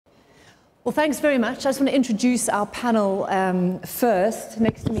Well, thanks very much. I just want to introduce our panel first.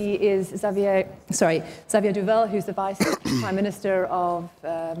 Next to me is Xavier Duval, who's the Vice Prime Minister of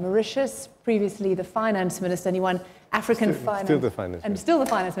Mauritius, previously the Finance Minister, and he won African Finance... Still the Finance Minister. And still the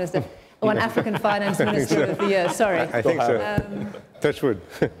Finance Minister. Won African Finance Minister of the Year, sorry. I think so. Touch wood.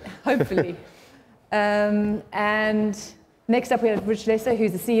 Hopefully. And next up we have Rich Lesser,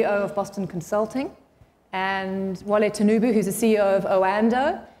 who's the CEO of Boston Consulting, and Wale Tinubu, who's the CEO of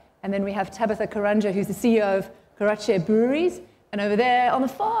Oando. And then we have Tabitha Karanja, who's the CEO of Keroche Breweries. And over there on the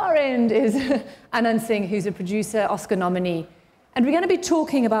far end is Anant Singh, who's a producer, Oscar nominee. And we're going to be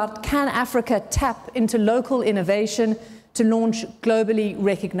talking about, can Africa tap into local innovation to launch globally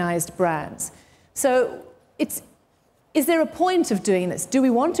recognized brands? So is there a point of doing this? Do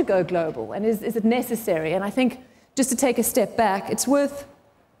we want to go global? And is it necessary? And I think just to take a step back, it's worth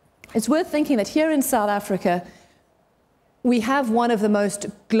thinking that here in South Africa, we have one of the most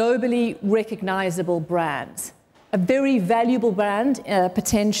globally recognizable brands, a very valuable brand,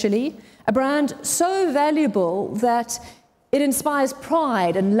 potentially, a brand so valuable that it inspires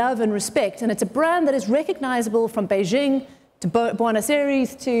pride and love and respect, and it's a brand that is recognizable from Beijing to Buenos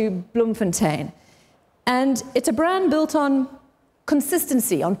Aires to Bloemfontein. And it's a brand built on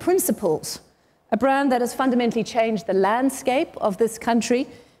consistency, on principles, a brand that has fundamentally changed the landscape of this country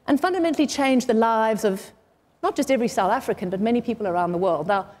and fundamentally changed the lives of not just every South African, but many people around the world.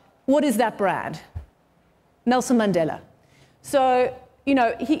 Now, what is that brand? Nelson Mandela. So, you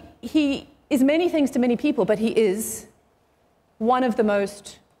know, he is many things to many people, but he is one of the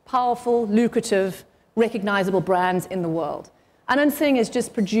most powerful, lucrative, recognizable brands in the world. Anant Singh has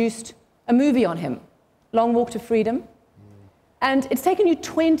just produced a movie on him, Long Walk to Freedom. And it's taken you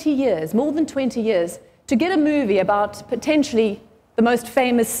 20 years, more than 20 years, to get a movie about potentially the most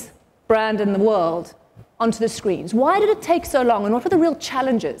famous brand in the world onto the screens. Why did it take so long, and what were the real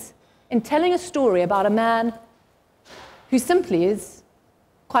challenges in telling a story about a man who simply is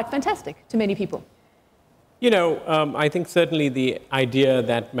quite fantastic to many people? You know, I think certainly the idea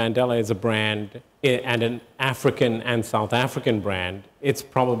that Mandela is a brand and an African and South African brand, it's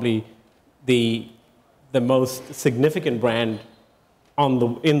probably the most significant brand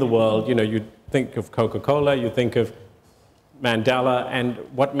in the world. You know, you think of Coca-Cola, you think of Mandela, and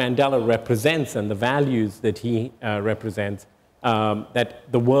what Mandela represents and the values that he represents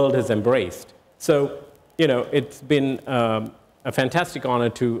that the world has embraced. So, you know, it's been a fantastic honor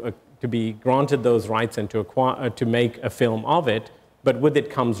to be granted those rights and to make a film of it, but with it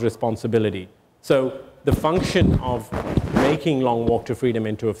comes responsibility. So the function of making Long Walk to Freedom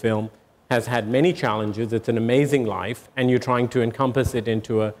into a film has had many challenges. It's an amazing life, and you're trying to encompass it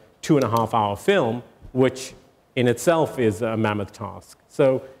into a 2.5-hour film, which in itself is a mammoth task.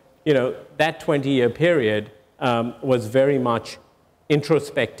 So, you know, that 20-year period was very much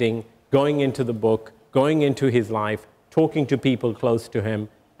introspecting, going into the book, going into his life, talking to people close to him,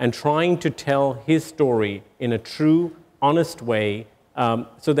 and trying to tell his story in a true, honest way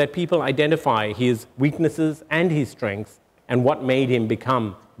so that people identify his weaknesses and his strengths and what made him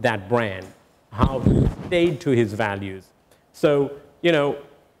become that brand, how he stayed to his values. So, you know,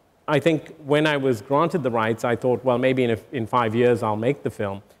 I think when I was granted the rights, I thought, well, maybe in 5 years I'll make the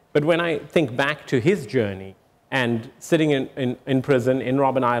film. But when I think back to his journey and sitting in prison in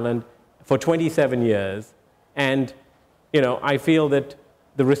Robben Island for 27 years, and, you know, I feel that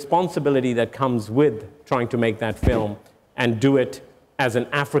the responsibility that comes with trying to make that film and do it as an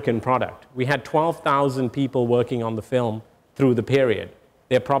African product. We had 12,000 people working on the film through the period.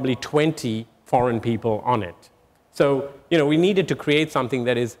 There are probably 20 foreign people on it. So, you know, we needed to create something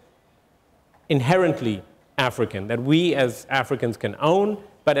that is inherently African, that we as Africans can own,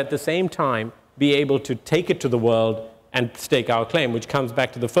 but at the same time be able to take it to the world and stake our claim, which comes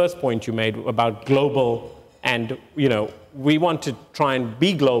back to the first point you made about global. And, you know, we want to try and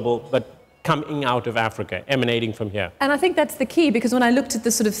be global, but coming out of Africa, emanating from here. And I think that's the key, because when I looked at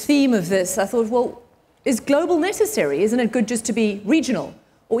the sort of theme of this, I thought, well, is global necessary? Isn't it good just to be regional,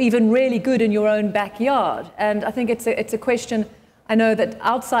 or even really good in your own backyard? And I think it's a question I know that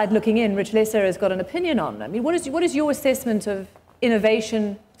outside looking in, Rich Lesser has got an opinion on. I mean, what is your assessment of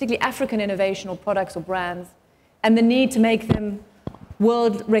innovation, particularly African innovation or products or brands, and the need to make them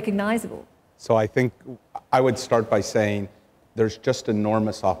world recognizable? So I think I would start by saying there's just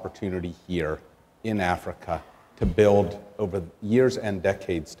enormous opportunity here in Africa to build over years and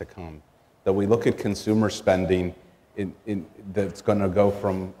decades to come. That we look at consumer spending that's going to go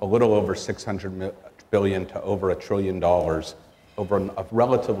from a little over $600 billion to over $1 trillion over a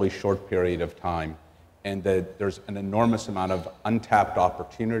relatively short period of time, and that there's an enormous amount of untapped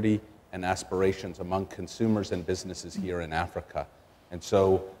opportunity and aspirations among consumers and businesses here in Africa. And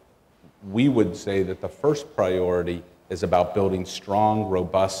so we would say that the first priority is about building strong,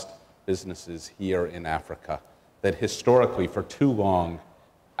 robust businesses here in Africa. That historically, for too long,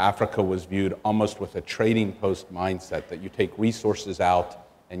 Africa was viewed almost with a trading post mindset, that you take resources out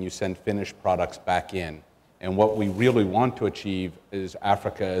and you send finished products back in. And what we really want to achieve is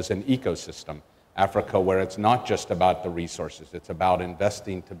Africa as an ecosystem. Africa where it's not just about the resources, it's about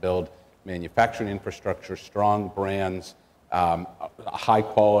investing to build manufacturing infrastructure, strong brands, a high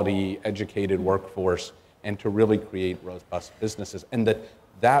quality, educated workforce, and to really create robust businesses. And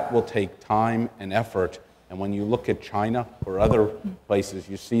that will take time and effort. And when you look at China or other places,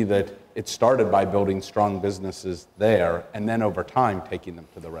 you see that it started by building strong businesses there, and then over time taking them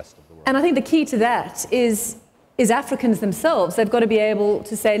to the rest of the world. And I think the key to that is Africans themselves. They've got to be able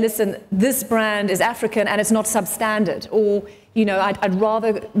to say, listen, this brand is African and it's not substandard, or I'd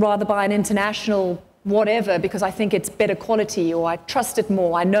rather buy an international whatever because I think it's better quality, or I trust it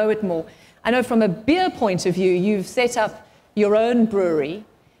more, I know it more. I know from a beer point of view, you've set up your own brewery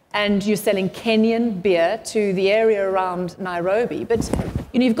and you're selling Kenyan beer to the area around Nairobi. But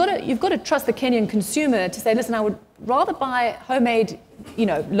you've got to trust the Kenyan consumer to say, listen, I would rather buy homemade,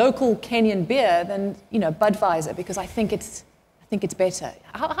 local Kenyan beer than Budweiser because I think it's better.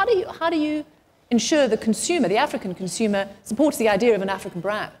 How do you ensure the consumer, the African consumer, supports the idea of an African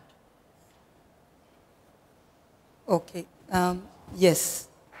brand? Okay. Yes.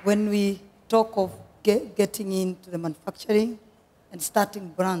 When we talk of getting into the manufacturing and starting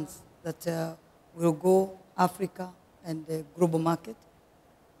brands that will go Africa and the global market,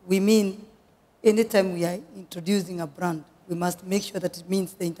 we mean anytime we are introducing a brand, we must make sure that it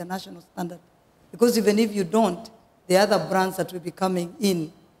meets the international standard. Because even if you don't, the other brands that will be coming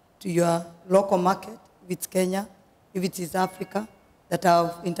in to your local market, if it's Kenya, if it is Africa, that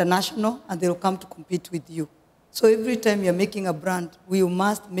are international, and they will come to compete with you. So every time you're making a brand, we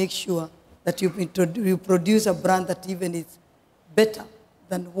must make sure that you produce a brand that even is better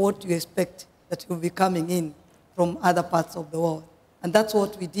than what you expect that will be coming in from other parts of the world. And that's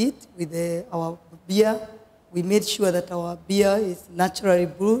what we did with our beer. We made sure that our beer is naturally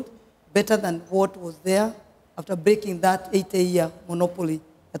brewed, better than what was there after breaking that 80-year monopoly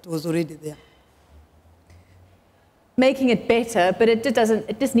that was already there. Making it better, but it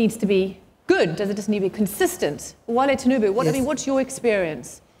just needs to be good. Does it just need to be consistent? Wale Tinubu, what's your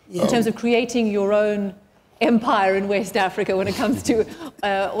experience in terms of creating your own empire in West Africa when it comes to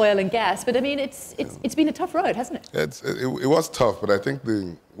oil and gas? But I mean, it's been a tough road, hasn't it? It was tough, but I think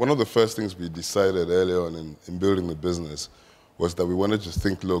one of the first things we decided early on in building the business was that we wanted to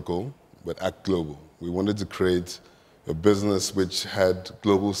think local, but act global. We wanted to create a business which had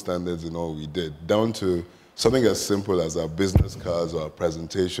global standards in all we did, down to something as simple as our business cards, or our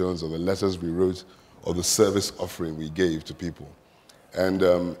presentations, or the letters we wrote, or the service offering we gave to people. And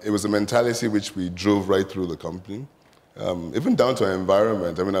it was a mentality which we drove right through the company, even down to our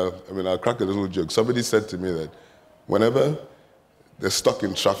environment. I mean, I'll crack a little joke. Somebody said to me that whenever they're stuck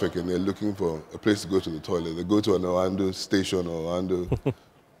in traffic and they're looking for a place to go to the toilet, they go to an Oando station or an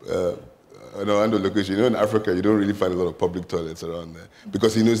Oando location. In Africa, you don't really find a lot of public toilets around there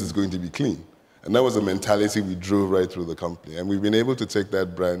because he knows it's going to be clean. And that was a mentality we drove right through the company. And we've been able to take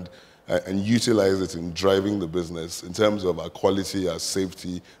that brand and utilize it in driving the business in terms of our quality, our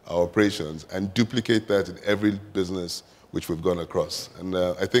safety, our operations, and duplicate that in every business which we've gone across. And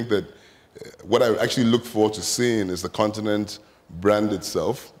I think that what I actually look forward to seeing is the continent brand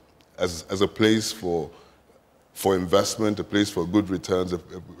itself as a place for investment, a place for good returns, a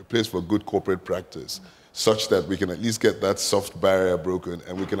place for good corporate practice, such that we can at least get that soft barrier broken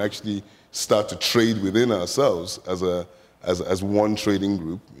and we can actually start to trade within ourselves as one trading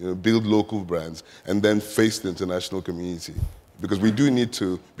group, build local brands, and then face the international community. Because we do need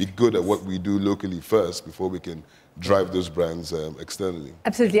to be good at what we do locally first before we can drive those brands externally.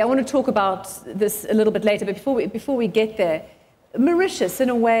 Absolutely. I want to talk about this a little bit later, but before we get there, Mauritius, in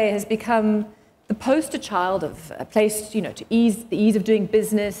a way, has become the poster child of a place, to ease the ease of doing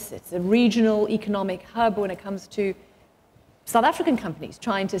business. It's a regional economic hub when it comes to South African companies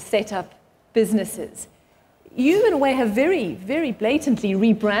trying to set up businesses. You, in a way, have very, very blatantly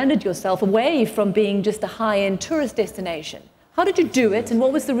rebranded yourself away from being just a high-end tourist destination. How did you do it, and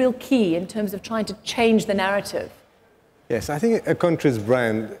what was the real key in terms of trying to change the narrative? Yes, I think a country's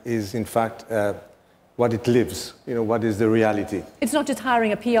brand is, in fact, what it lives, what is the reality. It's not just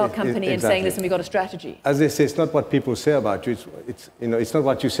hiring a PR company and saying, listen, we've got a strategy. As they say, it's not what people say about you, it's not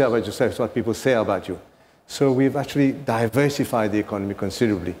what you say about yourself, it's what people say about you. So we've actually diversified the economy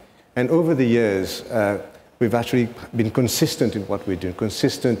considerably. And over the years, we've actually been consistent in what we're doing,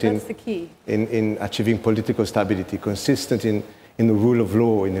 consistent in achieving political stability, consistent in the rule of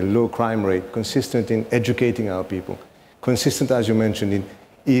law, in a low crime rate, consistent in educating our people, consistent, as you mentioned, in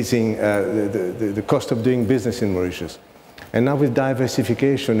easing the cost of doing business in Mauritius. And now with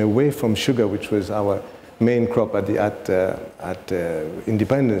diversification away from sugar, which was our main crop at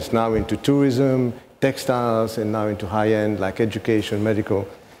independence, now into tourism, textiles, and now into high-end like education, medical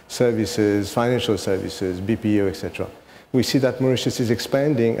services, financial services, BPO, etc. We see that Mauritius is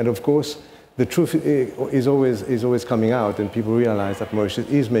expanding, and of course, the truth is always coming out, and people realize that Mauritius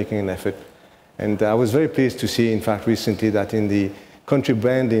is making an effort. And I was very pleased to see, in fact, recently that in the country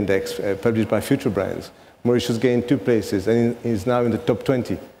brand index published by Future Brands, Mauritius gained 2 places and is now in the top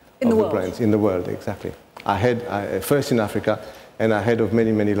 20 of the brands in the world, exactly. Ahead, first in Africa and ahead of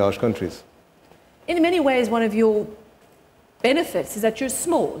many, many large countries. In many ways, one of your benefits is that you're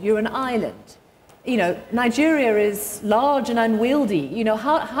small, you're an island. You know, Nigeria is large and unwieldy. You know,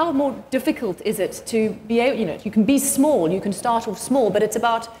 how more difficult is it to be able, you know, you can be small, you can start off small, but it's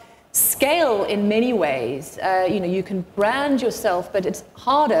about scale in many ways. You know, you can brand yourself, but it's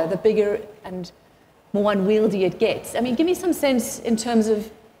harder the bigger and more unwieldy it gets. I mean, give me some sense in terms of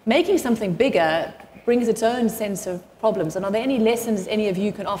making something bigger brings its own sense of problems. And are there any lessons any of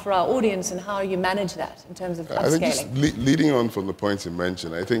you can offer our audience and how you manage that in terms of upscaling? I think just leading on from the points you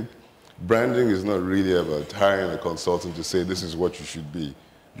mentioned, I think branding is not really about hiring a consultant to say this is what you should be.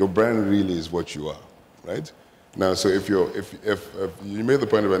 Your brand really is what you are, right? Now, so if you made the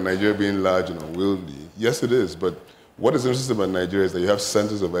point about Nigeria being large and unwieldy, yes it is, but what is interesting about Nigeria is that you have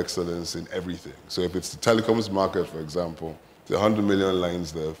centers of excellence in everything. So if it's the telecoms market, for example, the 100 million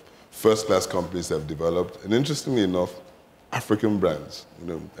lines there, first-class companies have developed, and interestingly enough, African brands. You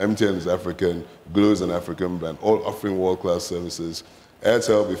know, MTN is African, Glo is an African brand, all offering world-class services.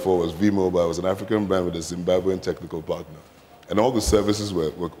 Airtel before was V-Mobile, was an African brand with a Zimbabwean technical partner. And all the services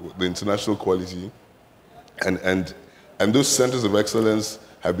were the international quality. And those centers of excellence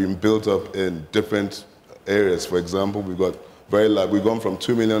have been built up in different areas. For example, we've gone from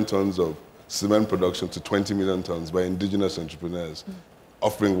 2 million tons of cement production to 20 million tons by indigenous entrepreneurs,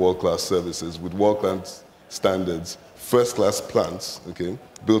 offering world-class services with world-class standards, first-class plants, okay,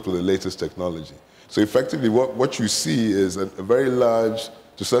 built with the latest technology. So effectively, what you see is a very large,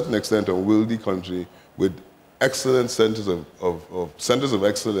 to a certain extent, unwieldy country with excellent centers of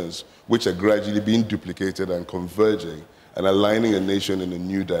excellence, which are gradually being duplicated and converging and aligning a nation in a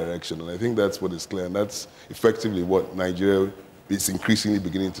new direction. And I think that's what is clear, and that's effectively what Nigeria is increasingly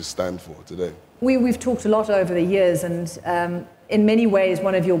beginning to stand for today. We've talked a lot over the years, and in many ways,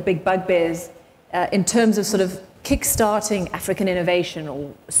 one of your big bugbears in terms of sort of kickstarting African innovation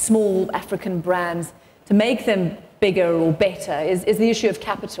or small African brands to make them bigger or better is the issue of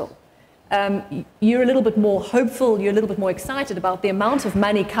capital. You're a little bit more hopeful, you're a little bit more excited about the amount of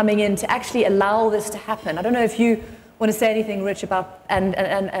money coming in to actually allow this to happen. I don't know if you want to say anything, Rich, about, and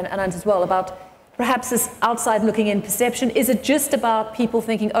Anant as well, about perhaps this outside looking in perception. Is it just about people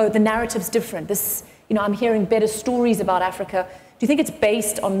thinking, oh, the narrative's different? This, you know, I'm hearing better stories about Africa. Do you think it's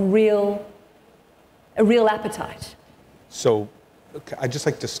based on a real appetite? So I'd just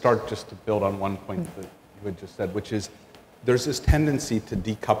like to start just to build on one point that you had just said, which is there's this tendency to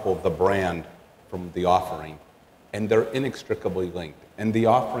decouple the brand from the offering, and they're inextricably linked, and the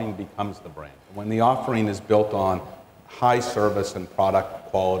offering becomes the brand. When the offering is built on high service and product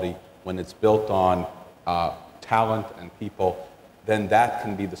quality, when it's built on talent and people, then that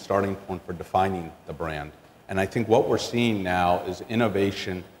can be the starting point for defining the brand. And I think what we're seeing now is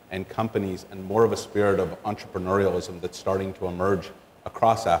innovation and companies and more of a spirit of entrepreneurialism that's starting to emerge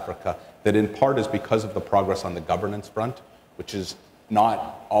across Africa, that in part is because of the progress on the governance front, which is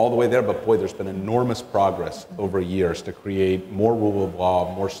not all the way there, but boy, there's been enormous progress over years to create more rule of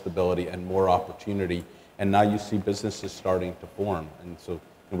law, more stability, and more opportunity. And now you see businesses starting to form. And so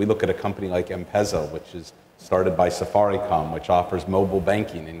we look at a company like M-Pesa, which is started by Safaricom, which offers mobile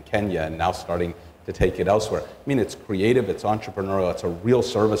banking in Kenya, and now starting to take it elsewhere. I mean, it's creative, it's entrepreneurial, it's a real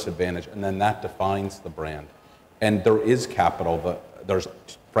service advantage, and then that defines the brand. And there is capital, but there's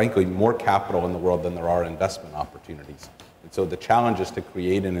frankly more capital in the world than there are investment opportunities. And so the challenge is to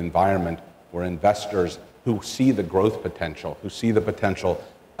create an environment where investors who see the growth potential, who see the potential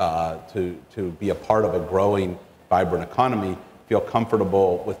to be a part of a growing, vibrant economy, feel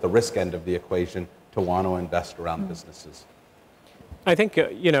comfortable with the risk end of the equation to want to invest around businesses. I think,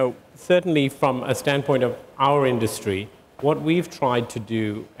 you know, certainly from a standpoint of our industry, what we've tried to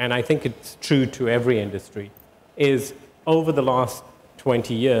do, and I think it's true to every industry, is over the last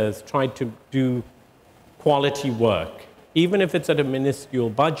 20 years, tried to do quality work. Even if it's at a minuscule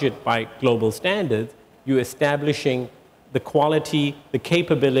budget by global standards, you're establishing the quality, the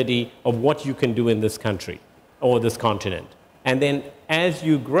capability of what you can do in this country or this continent. And then as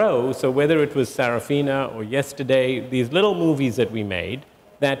you grow, so whether it was Sarafina or Yesterday, these little movies that we made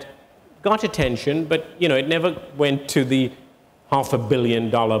that got attention, but it never went to the $500 million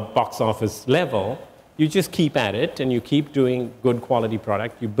box office level. You just keep at it and you keep doing good quality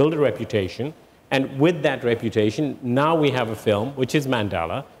product. You build a reputation. And with that reputation, now we have a film, which is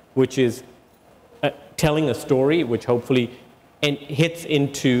Mandela, which is telling a story which hopefully hits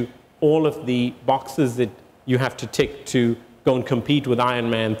into all of the boxes that you have to tick to go and compete with Iron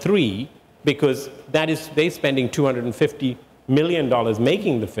Man 3, because they're spending $250 million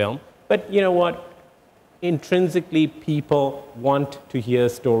making the film. But you know what? Intrinsically, people want to hear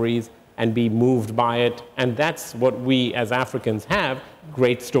stories and be moved by it. And that's what we as Africans have,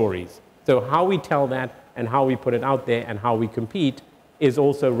 great stories. So how we tell that and how we put it out there and how we compete is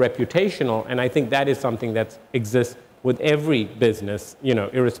also reputational. And I think that is something that exists with every business,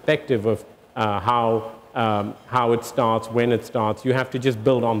 irrespective of how it starts, when it starts. You have to just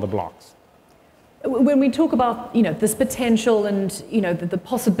build on the blocks. When we talk about, this potential and, the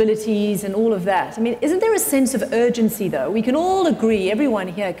possibilities and all of that, I mean, isn't there a sense of urgency, though? We can all agree, everyone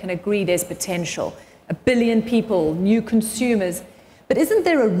here can agree there's potential. 1 billion people, new consumers. But isn't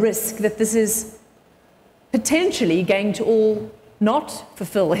there a risk that this is potentially going to all not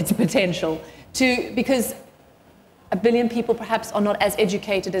fulfill its potential? Because 1 billion people perhaps are not as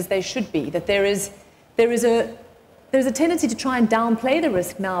educated as they should be, that there's a tendency to try and downplay the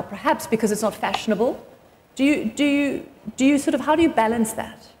risk now, perhaps because it's not fashionable. Do you sort of, how do you balance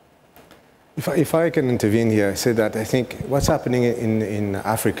that? If I can intervene here, I say that I think what's happening in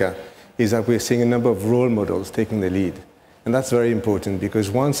Africa is that we're seeing a number of role models taking the lead. And that's very important, because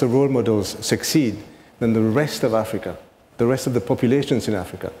once the role models succeed, then the rest of Africa, the rest of the populations in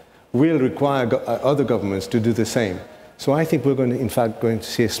Africa, will require other governments to do the same. So I think we're in fact going to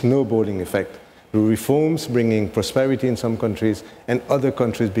see a snowballing effect. Reforms bringing prosperity in some countries and other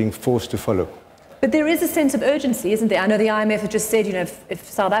countries being forced to follow. But there is a sense of urgency, isn't there? I know the IMF has just said, if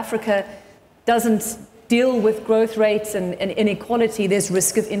South Africa doesn't deal with growth rates and inequality, there's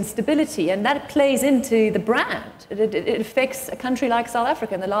risk of instability. And that plays into the brand. It affects a country like South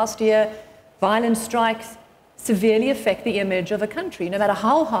Africa. In the last year, violent strikes severely affect the image of a country, no matter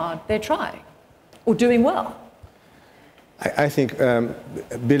how hard they're trying or doing well. I think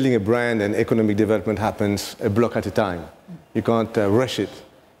building a brand and economic development happens a block at a time. You can't rush it.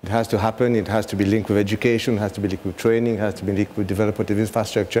 It has to happen. It has to be linked with education. It has to be linked with training. It has to be linked with development of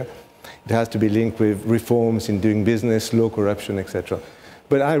infrastructure. It has to be linked with reforms in doing business, low corruption, etc.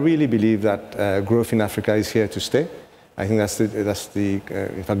 But I really believe that growth in Africa is here to stay. I think that's the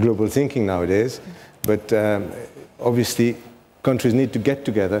in fact, global thinking nowadays. But obviously, countries need to get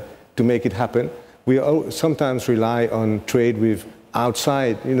together to make it happen. We sometimes rely on trade with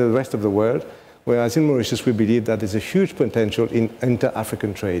outside, the rest of the world, whereas in Mauritius we believe that there's a huge potential in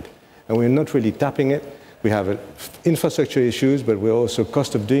inter-African trade. And we're not really tapping it. We have infrastructure issues, but we're also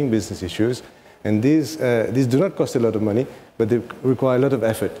cost of doing business issues. And these do not cost a lot of money, but they require a lot of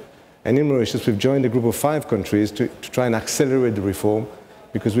effort. And in Mauritius, we've joined a group of 5 countries to try and accelerate the reform,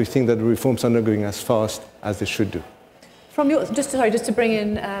 because we think that the reforms are not going as fast as they should do. Just to bring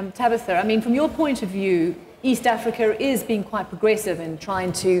in Tabitha, I mean, from your point of view, East Africa is being quite progressive in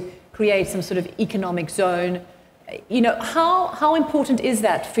trying to create some sort of economic zone. How important is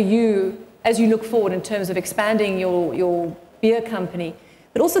that for you as you look forward in terms of expanding your beer company?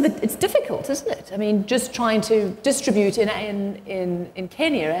 But also, it's difficult, isn't it? I mean, just trying to distribute in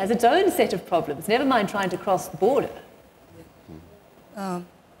Kenya has its own set of problems, never mind trying to cross the border.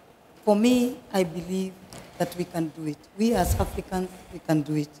 For me, I believe that we can do it. We as Africans, we can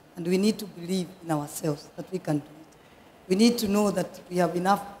do it. And we need to believe in ourselves that we can do it. We need to know that we have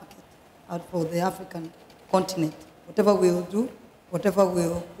enough market out for the African continent. Whatever we'll do, whatever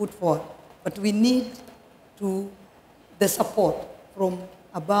we'll put forward. But we need the support from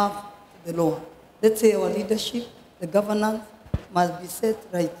above to the lower. Let's say our leadership, the governance must be set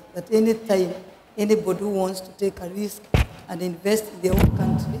right, that any time anybody who wants to take a risk and invest in their own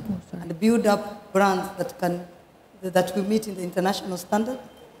country and build up brands that will meet in the international standard,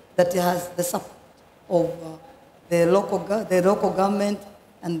 that has the support of the local government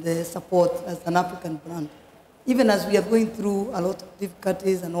and the support as an African brand. Even as we are going through a lot of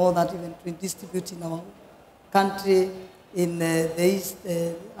difficulties and all that, even to distribute in our country, in the East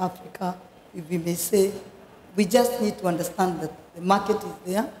Africa, if we may say, we just need to understand that the market is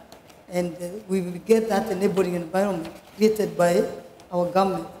there, and we will get that enabling environment created by our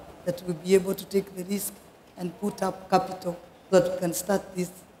government that will be able to take the risk and put up capital so that we can start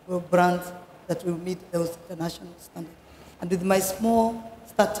these brands that will meet those international standards. And with my small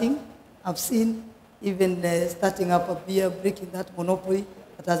starting, I've seen even starting up a beer, breaking that monopoly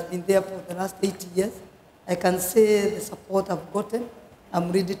that has been there for the last 80 years. I can say the support I've gotten,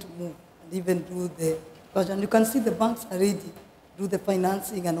 I'm ready to move and even do the project. And you can see the banks are ready to do the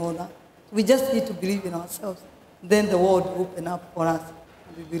financing and all that. We just need to believe in ourselves. Then the world will open up for us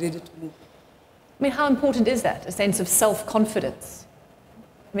and we'll be ready to move. I mean, how important is that, a sense of self-confidence?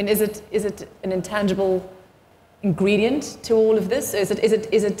 I mean, is it an intangible ingredient to all of this? Is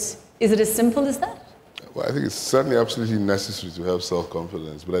it as simple as that? Well, I think it's certainly absolutely necessary to have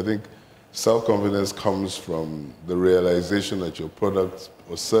self-confidence, but I think self-confidence comes from the realization that your product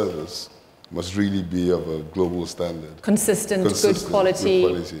or service must really be of a global standard. Consistent, good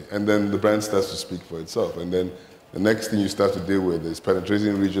quality. And then the brand starts to speak for itself. And then the next thing you start to deal with is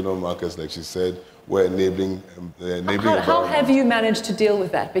penetrating regional markets, like she said, where enabling How have you managed to deal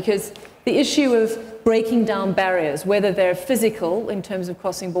with that? Because the issue of breaking down barriers, whether they're physical in terms of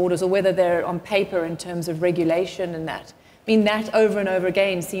crossing borders or whether they're on paper in terms of regulation and that, I mean, that over and over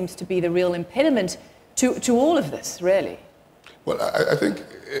again seems to be the real impediment to all of this, really. Well, I think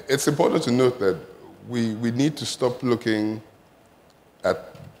it's important to note that we need to stop looking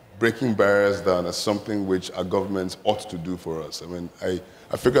at breaking barriers down as something which our governments ought to do for us. I mean,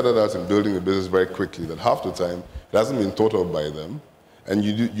 I figured that out in building the business very quickly, that half the time it hasn't been thought of by them, and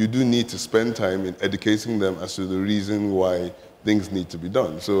you do need to spend time in educating them as to the reason why things need to be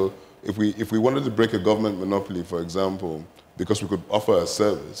done. So if we wanted to break a government monopoly, for example, because we could offer a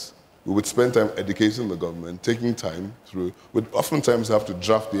service, we would spend time educating the government, taking time through. We'd oftentimes have to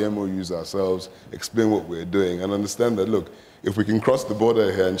draft the MOUs ourselves, explain what we're doing, and understand that, look, if we can cross the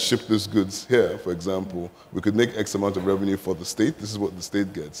border here and ship these goods here, for example, we could make X amount of revenue for the state. This is what the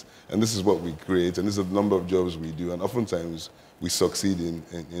state gets, and this is what we create, and this is the number of jobs we do, and oftentimes we succeed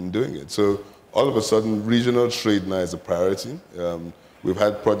in doing it. So all of a sudden, regional trade now is a priority. We've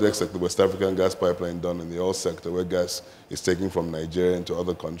had projects like the West African gas pipeline done in the oil sector, where gas is taken from Nigeria into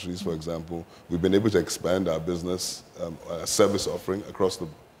other countries, for example. We've been able to expand our business service offering across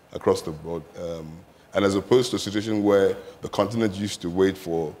the board. And as opposed to a situation where the continent used to wait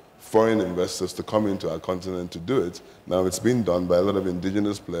for foreign investors to come into our continent to do it, now it's been done by a lot of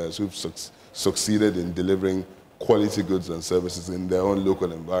indigenous players who've succeeded in delivering quality goods and services in their own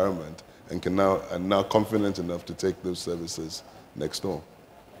local environment and are now confident enough to take those services next door.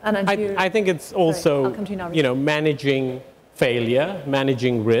 I think it's also, managing failure,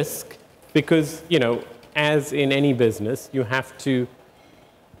 managing risk, because, as in any business, you have to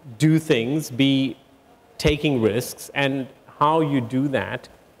do things, be taking risks, and how you do that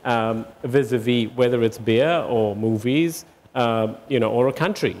vis-a-vis whether it's beer or movies, or a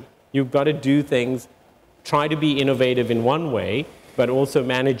country. You've got to do things, try to be innovative in one way, but also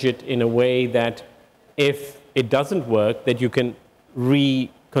manage it in a way that if it doesn't work, that you can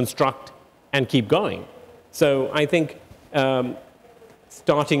reconstruct and keep going. So I think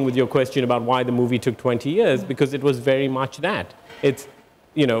starting with your question about why the movie took 20 years, because it was very much that. It's,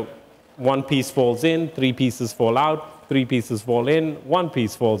 one piece falls in, three pieces fall out, three pieces fall in, one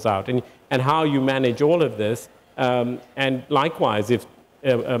piece falls out. And how you manage all of this, and likewise, if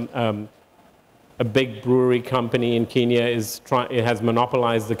a big brewery company in Kenya it has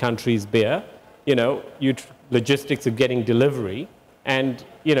monopolized the country's beer, logistics of getting delivery, and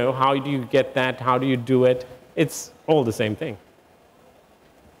how do you get that, how do you do it? It's all the same thing.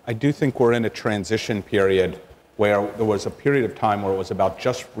 I do think we're in a transition period where there was a period of time where it was about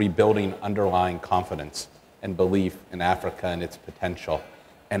just rebuilding underlying confidence and belief in Africa and its potential.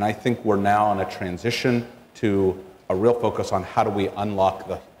 And I think we're now on a transition to a real focus on how do we unlock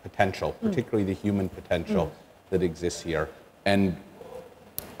the potential, particularly the human potential that exists here. And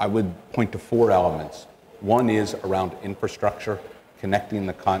I would point to 4 elements. One is around infrastructure, connecting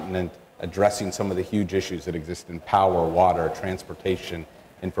the continent, addressing some of the huge issues that exist in power, water, transportation,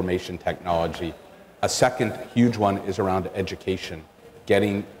 information technology. A second huge one is around education,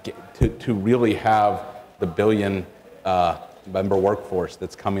 to really have the billion member workforce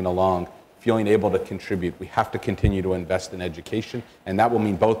that's coming along, feeling able to contribute. We have to continue to invest in education, and that will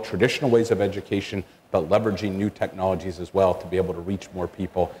mean both traditional ways of education, but leveraging new technologies as well to be able to reach more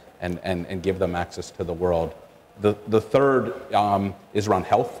people and give them access to the world. The third is around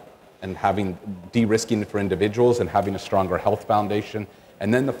health and de-risking for individuals and having a stronger health foundation.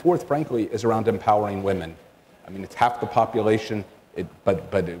 And then the fourth, frankly, is around empowering women. I mean, it's half the population, but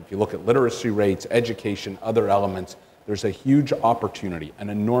if you look at literacy rates, education, other elements, there's a huge opportunity, an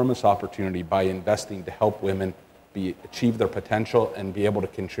enormous opportunity by investing to help women achieve their potential and be able to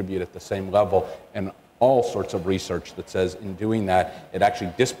contribute at the same level. And all sorts of research that says in doing that, it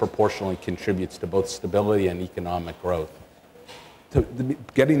actually disproportionately contributes to both stability and economic growth.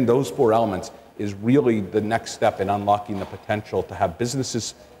 Getting those 4 elements is really the next step in unlocking the potential to have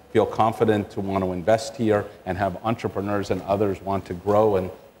businesses feel confident to want to invest here and have entrepreneurs and others want to grow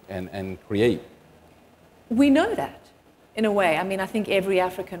and create. We know that, in a way. I mean, I think every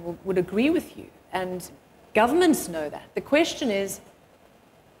African would agree with you, and governments know that. The question is,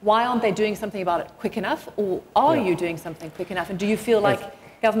 why aren't they doing something about it quick enough, or are you doing something quick enough, and do you feel like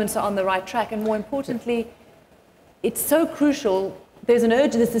governments are on the right track? And more importantly, it's so crucial, there's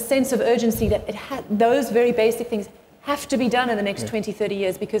a sense of urgency that those very basic things have to be done in the next 20, 30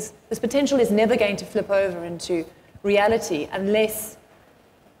 years, because this potential is never going to flip over into reality unless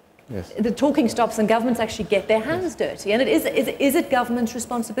the talking stops and governments actually get their hands dirty. And is it government's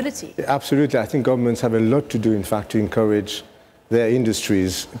responsibility? Absolutely. I think governments have a lot to do, in fact, to encourage their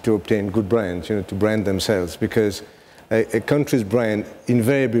industries to obtain good brands, to brand themselves, because a country's brand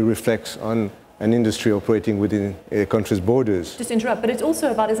invariably reflects on an industry operating within a country's borders. Just interrupt, but it's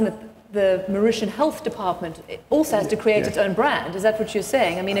also about, isn't it, the Mauritian Health Department also has to create its own brand. Is that what you're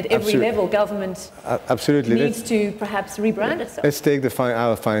saying? I mean, at every level, government needs to perhaps rebrand itself. Let's take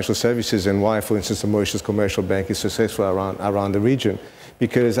our financial services and why, for instance, the Mauritius Commercial Bank is successful around the region.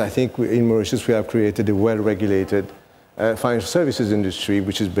 Because I think in Mauritius we have created a well-regulated financial services industry,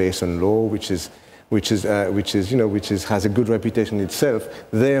 which is based on law, which has a good reputation itself.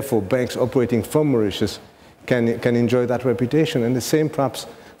 Therefore, banks operating from Mauritius can enjoy that reputation. And the same perhaps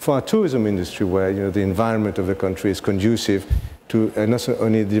for our tourism industry, where the environment of the country is conducive to not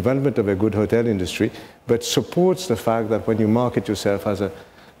only the development of a good hotel industry, but supports the fact that when you market yourself as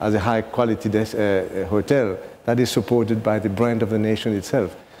a high-quality hotel, that is supported by the brand of the nation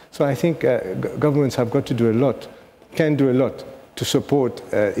itself. So I think governments have got to do a lot, can do a lot to support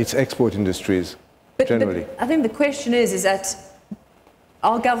its export industries generally. But I think the question is that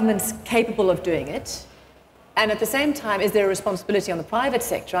are governments capable of doing it? And at the same time, is there a responsibility on the private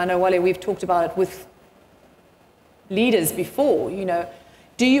sector? I know, Wale, we've talked about it with leaders before.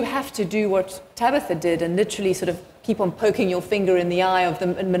 Do you have to do what Tabitha did and literally sort of keep on poking your finger in the eye of the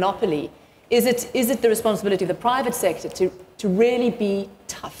monopoly? Is it the responsibility of the private sector to really be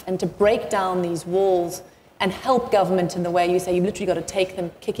tough and to break down these walls and help government in the way you say you've literally got to take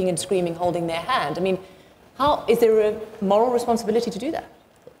them kicking and screaming, holding their hand? I mean, is there a moral responsibility to do that?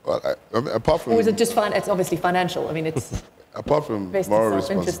 Well, apart from... Or is it just it's obviously financial? I mean, it's... Apart from moral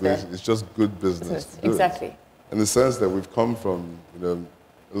responsibility, it's just good business. Exactly. In the sense that we've come from, a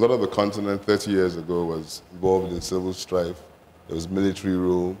lot of the continent 30 years ago was involved in civil strife. There was military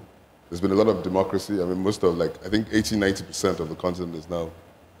rule. There's been a lot of democracy. I mean, I think 80-90% of the continent is now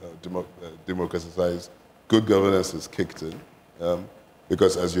democratized. Good governance is kicked in.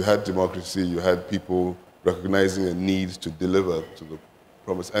 Because as you had democracy, you had people recognizing a need to deliver to the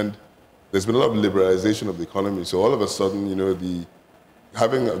promise. And there's been a lot of liberalization of the economy. So all of a sudden,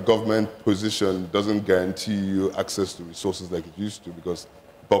 having a government position doesn't guarantee you access to resources like it used to, because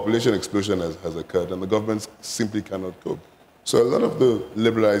population explosion has occurred and the government simply cannot cope. So a lot of the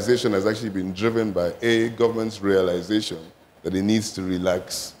liberalization has actually been driven by A, government's realization that it needs to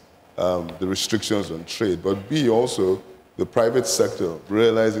relax the restrictions on trade, but B, also the private sector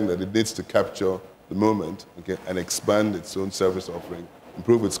realizing that it needs to capture the moment, and expand its own service offering,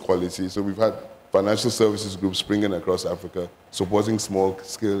 improve its quality. So we've had financial services groups springing across Africa, supporting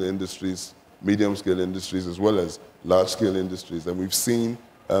small-scale industries, medium-scale industries, as well as large-scale industries. And we've seen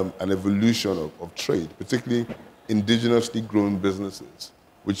an evolution of trade, particularly indigenously grown businesses,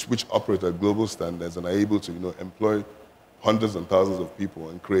 which operate at global standards and are able to employ hundreds and thousands of people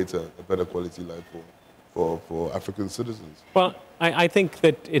and create a better quality life for African citizens. Well, I think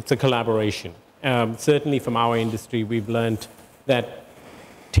that it's a collaboration. Certainly from our industry, we've learned that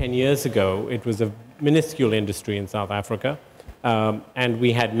 10 years ago, it was a minuscule industry in South Africa, and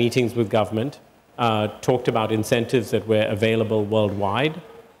we had meetings with government, talked about incentives that were available worldwide.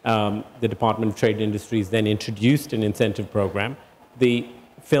 The Department of Trade and Industries then introduced an incentive program. The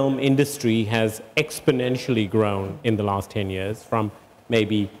film industry has exponentially grown in the last 10 years from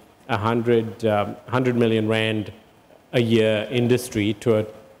maybe 100 million rand a year industry to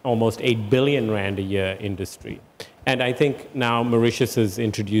almost 8 billion rand a year industry. And I think now Mauritius has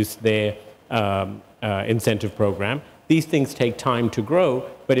introduced their incentive program. These things take time to grow,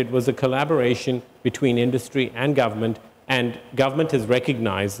 but it was a collaboration between industry and government has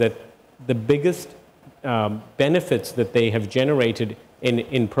recognized that the biggest benefits that they have generated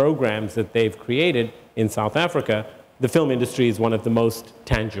in programs that they've created in South Africa, the film industry is one of the most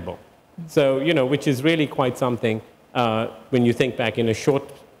tangible. So, which is really quite something when you think back in a short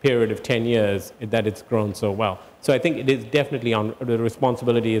period of 10 years that it's grown so well. So I think it is definitely the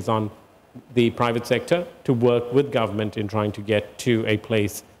responsibility is on the private sector to work with government in trying to get to a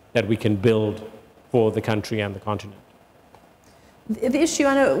place that we can build for the country and the continent. The issue,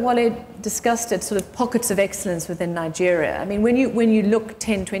 I know Wale discussed it, sort of pockets of excellence within Nigeria. I mean, when you look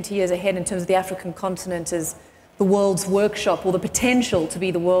 10, 20 years ahead in terms of the African continent as the world's workshop, or the potential to be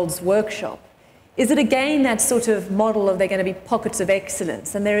the world's workshop, is it again that sort of model of there are going to be pockets of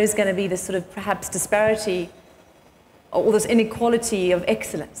excellence, and there is going to be this sort of perhaps disparity or this inequality of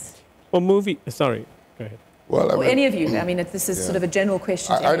excellence? Well, sorry, go ahead. Well, Or any of you, I mean, this is sort of a general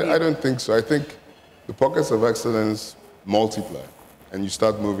question to any of you. I don't think so. I think the pockets of excellence multiply, and you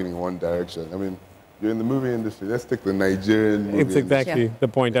start moving in one direction. I mean, you're in the movie industry. Let's take the Nigerian movie It's exactly Yeah. the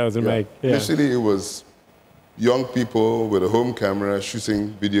point I was going to make. Yeah. Initially, it was young people with a home camera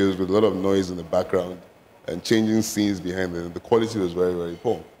shooting videos with a lot of noise in the background and changing scenes behind them. The quality was very, very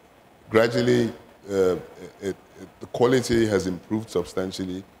poor. Gradually, the quality has improved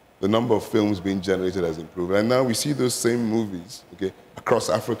substantially. The number of films being generated has improved. And now we see those same movies, okay, across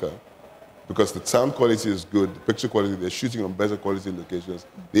Africa, because the sound quality is good, the picture quality, they're shooting on better quality locations.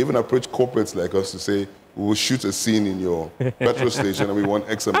 They even approach corporates like us to say, we will shoot a scene in your petrol station and we want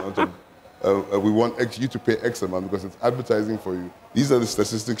X amount of, you to pay X amount because it's advertising for you. These are the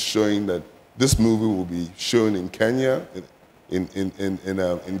statistics showing that this movie will be shown in Kenya, in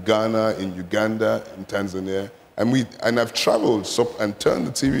Ghana, in Uganda, in Tanzania. And I've traveled and turned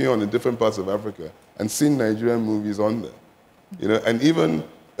the TV on in different parts of Africa and seen Nigerian movies on there. You know, and even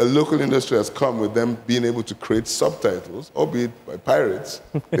a local industry has come with them being able to create subtitles, albeit by pirates.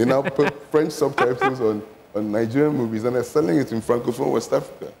 They now put French subtitles on Nigerian movies, and they're selling it in Francophone West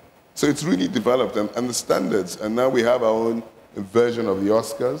Africa. So it's really developed, and the standards, and now we have our own version of the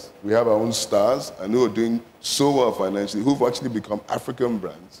Oscars. We have our own stars, and who are doing so well financially, who've actually become African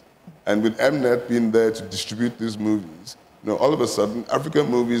brands. And with Mnet being there to distribute these movies, you know, all of a sudden,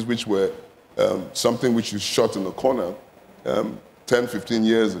 African movies which were something which you shot in the corner 10, 15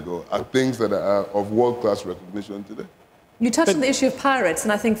 years ago are things that are of world-class recognition today. You touched on the issue of pirates,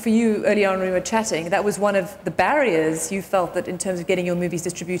 and I think for you, earlier on when we were chatting, that was one of the barriers you felt that in terms of getting your movies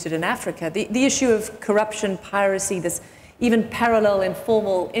distributed in Africa. The issue of corruption, piracy, this even parallel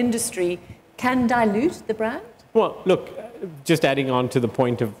informal industry can dilute the brand? Well, look, just adding on to the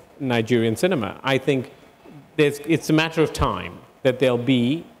point of Nigerian cinema, I think it's a matter of time that there'll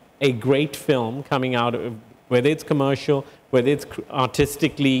be a great film coming out of, whether it's commercial, whether it's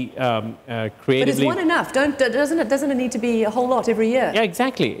artistically, creatively. But is one enough? Doesn't it need to be a whole lot every year? Yeah,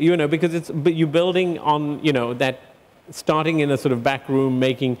 exactly. You know, because but you're building on, you know, that starting in a sort of back room,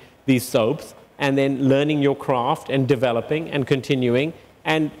 making these soaps, and then learning your craft and developing and continuing,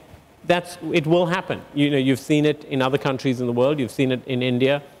 and it will happen. You know, you've seen it in other countries in the world. You've seen it in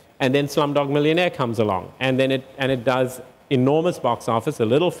India. And then Slumdog Millionaire comes along, and then it does enormous box office, a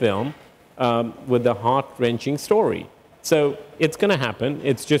little film with a heart-wrenching story. So it's going to happen.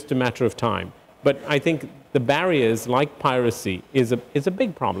 It's just a matter of time. But I think the barriers, like piracy, is a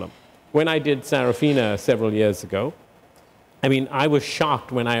big problem. When I did Sarafina several years ago, I mean, I was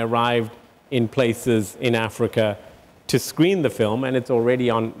shocked when I arrived in places in Africa to screen the film, and it's already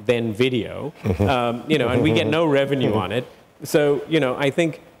on then video, you know, and we get no revenue on it. So, you know, I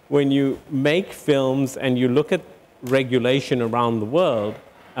think when you make films and you look at regulation around the world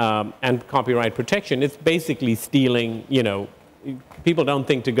and copyright protection, it's basically stealing, you know, people don't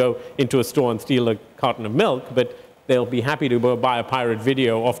think to go into a store and steal a carton of milk, but they'll be happy to go buy a pirate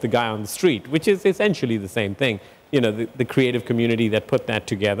video off the guy on the street, which is essentially the same thing. You know, the creative community that put that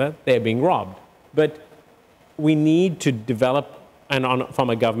together, they're being robbed. But we need to develop, and from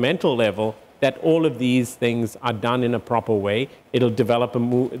a governmental level, that all of these things are done in a proper way. It'll develop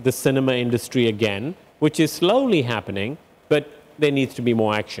the cinema industry again, which is slowly happening, but there needs to be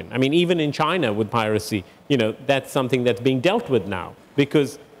more action. I mean, even in China with piracy, you know, that's something that's being dealt with now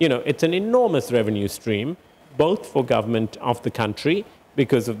because, you know, it's an enormous revenue stream, both for government of the country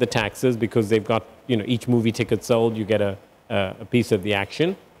because of the taxes, because they've got, you know, each movie ticket sold, you get a piece of the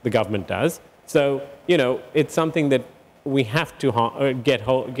action, the government does. So, you know, it's something that we have to get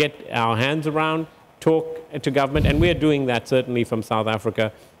our hands around, talk to government, and we're doing that certainly from South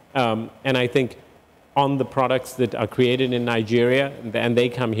Africa. And I think on the products that are created in Nigeria and they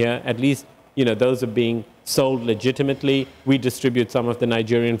come here, at least, you know, those are being sold legitimately. We distribute some of the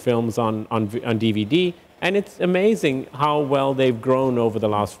Nigerian films on DVD, and it's amazing how well they've grown over the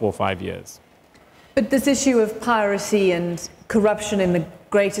last 4 or 5 years. But this issue of piracy and corruption in the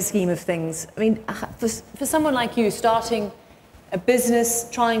greater scheme of things, I mean, for someone like you starting a business,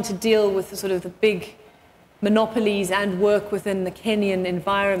 trying to deal with the sort of the big monopolies and work within the Kenyan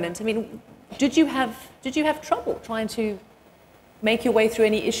environment, I mean, did you have trouble trying to make your way through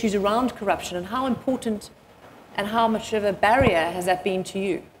any issues around corruption, and how important and how much of a barrier has that been to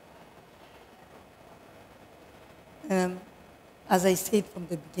you? as I said from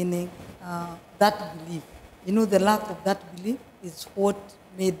the beginning, that belief, the lack of that belief is what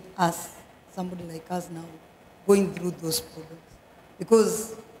made us, somebody like us now, going through those problems.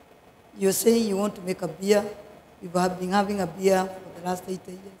 Because you're saying you want to make a beer, you have been having a beer for the last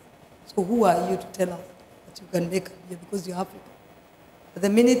 80 years. So who are you to tell us that you can make a beer because you're African? But the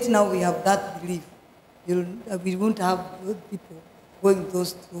minute now we have that belief, we won't have people going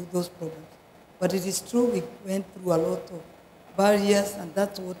through those problems. But it is true, we went through a lot of barriers, and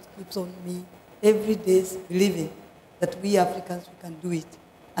that's what keeps on me every day believing that we Africans, we can do it.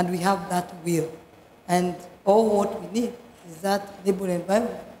 And we have that will. And all what we need is that enabling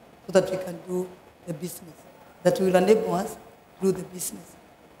environment so that we can do the business, that will enable us to do the business.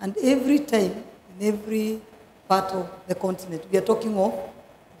 And every time, in every part of the continent, we are talking of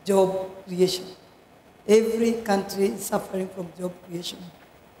job creation. Every country is suffering from job creation.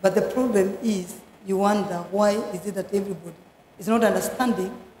 But the problem is, you wonder, why is it that everybody is not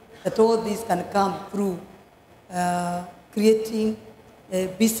understanding that all this can come through creating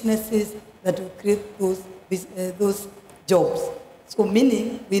businesses that will create those jobs. So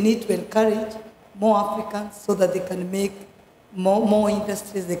meaning, we need to encourage more Africans so that they can make more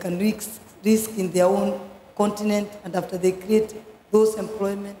industries, they can risk in their own continent, and after they create those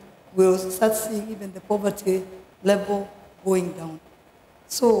employment, we'll start seeing even the poverty level going down.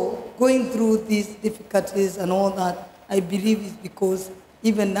 So going through these difficulties and all that, I believe is because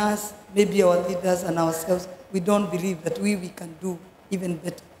even us, maybe our leaders and ourselves, we don't believe that we can do even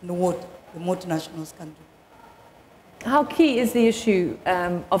better than what the multinationals can do. How key is the issue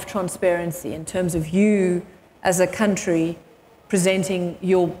of transparency in terms of you as a country presenting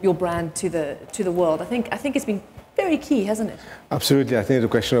your brand to the world? I think it's been very key, hasn't it? Absolutely. I think the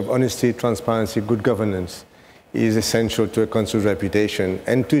question of honesty, transparency, good governance is essential to a country's reputation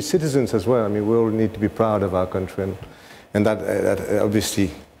and to its citizens as well. I mean, we all need to be proud of our country, and that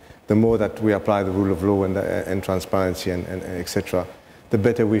obviously, the more that we apply the rule of law and transparency and etc., the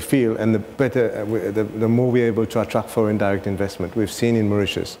better we feel, and the more we're able to attract foreign direct investment. We've seen in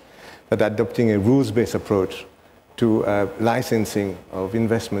Mauritius that adopting a rules-based approach to licensing of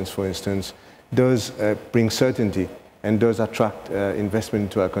investments, for instance, does bring certainty and does attract investment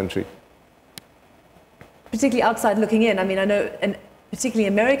into our country. Particularly outside looking in, I mean, I know, and particularly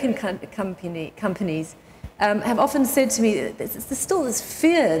American companies have often said to me, there's still this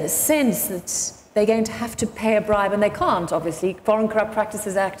fear, this sense that they're going to have to pay a bribe, and they can't, obviously. Foreign Corrupt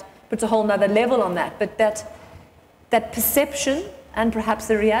Practices Act puts a whole nother level on that, but that perception and perhaps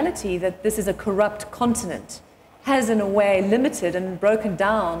the reality that this is a corrupt continent has in a way limited and broken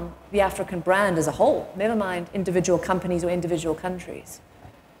down the African brand as a whole, never mind individual companies or individual countries.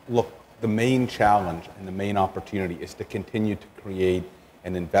 Look, the main challenge and the main opportunity is to continue to create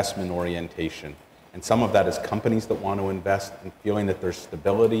an investment orientation. And some of that is companies that want to invest and feeling that there's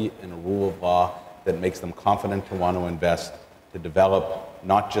stability and a rule of law that makes them confident to want to invest, to develop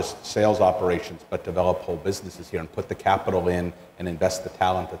not just sales operations, but develop whole businesses here and put the capital in and invest the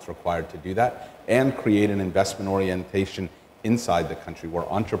talent that's required to do that, and create an investment orientation inside the country where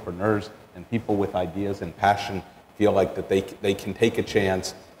entrepreneurs and people with ideas and passion feel like that they can take a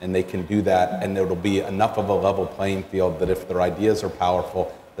chance and they can do that, and there will be enough of a level playing field that if their ideas are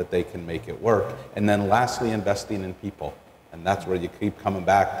powerful, that they can make it work. And then lastly, investing in people. And that's where you keep coming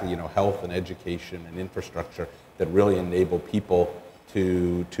back to health and education and infrastructure that really enable people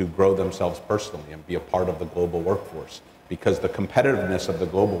to grow themselves personally and be a part of the global workforce. Because the competitiveness of the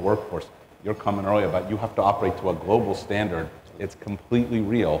global workforce, you're coming earlier about you have to operate to a global standard. It's completely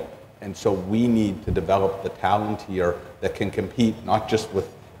real. And so we need to develop the talent here that can compete not just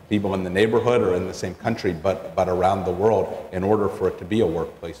with people in the neighborhood or in the same country, but around the world in order for it to be a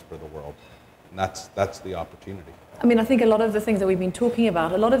workplace for the world. And that's the opportunity. I mean, I think a lot of the things that we've been talking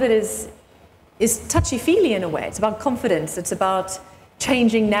about, a lot of it is touchy-feely in a way. It's about confidence. It's about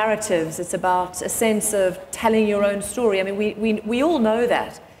changing narratives. It's about a sense of telling your own story. I mean, we all know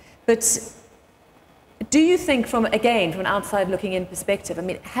that. But do you think from an outside looking in perspective, I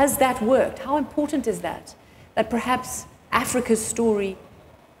mean, has that worked? How important is that? That perhaps Africa's story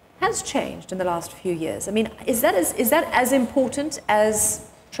has changed in the last few years. I mean, is that as important as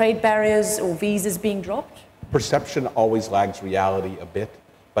trade barriers or visas being dropped? Perception always lags reality a bit,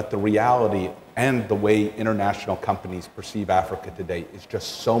 but the reality and the way international companies perceive Africa today is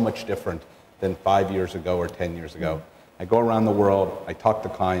just so much different than 5 years ago or 10 years ago. I go around the world, I talk to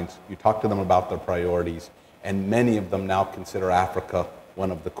clients, you talk to them about their priorities, and many of them now consider Africa one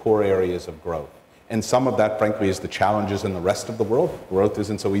of the core areas of growth. And some of that, frankly, is the challenges in the rest of the world. Growth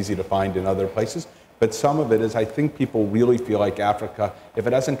isn't so easy to find in other places. But some of it is, I think people really feel like Africa, if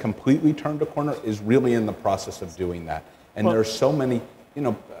it hasn't completely turned a corner, is really in the process of doing that. And there's so many,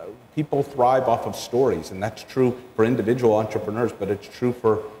 people thrive off of stories, and that's true for individual entrepreneurs, but it's true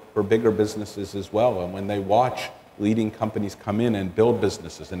for bigger businesses as well. And when they watch leading companies come in and build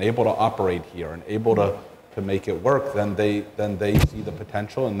businesses and able to operate here and able to make it work, then they see the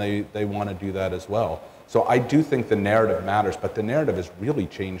potential and they want to do that as well. So I do think the narrative matters, but the narrative has really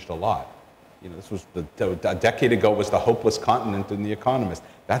changed a lot. This was a decade ago was the hopeless continent in The Economist.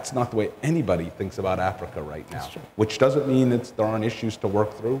 That's not the way anybody thinks about Africa right now, which doesn't mean there aren't issues to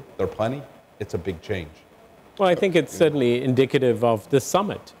work through. There are plenty. It's a big change. Well, I think it's certainly indicative of the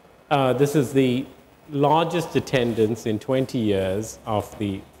summit. This is the largest attendance in 20 years of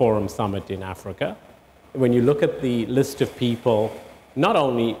the Forum Summit in Africa. When you look at the list of people, not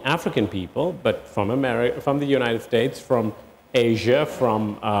only African people, but from America, from the United States, from Asia,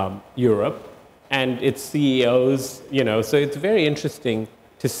 from Europe, and its CEOs, so it's very interesting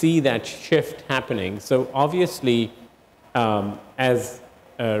to see that shift happening. So obviously, as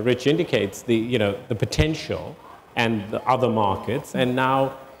Rich indicates, the potential and the other markets, and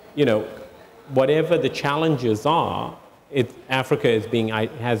now, whatever the challenges are, Africa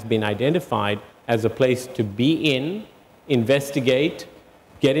has been identified as a place to be in, investigate,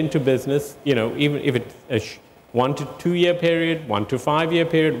 get into business, even if it's a 1 to 2 year period, 1 to 5 year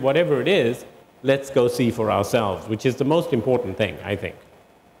period, whatever it is, let's go see for ourselves, which is the most important thing, I think.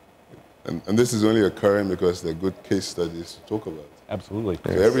 And this is only occurring because there are good case studies to talk about. Absolutely.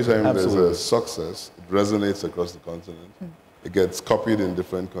 So every time there's a success, it resonates across the continent. It gets copied in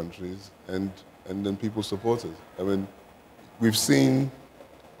different countries, and then people support it. I mean, we've seen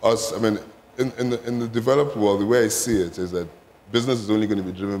us, in the developed world, the way I see it is that business is only going to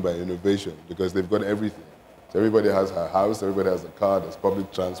be driven by innovation because they've got everything. So everybody has a house, everybody has a car, there's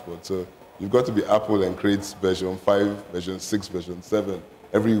public transport. So you've got to be Apple and create version 5, version 6, version 7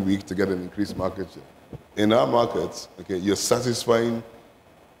 every week to get an increased market share. In our markets, you're satisfying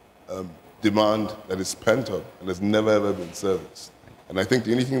demand that is pent up and has never ever been serviced. And I think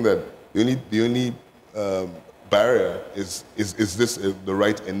the only barrier is this the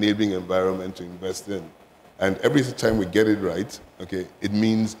right enabling environment to invest in. And every time we get it right, it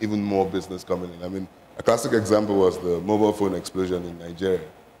means even more business coming in. A classic example was the mobile phone explosion in Nigeria.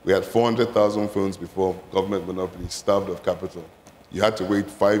 We had 400,000 phones before government monopoly starved of capital. You had to wait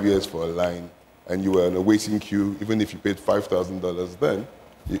 5 years for a line, and you were in a waiting queue. Even if you paid $5,000 then,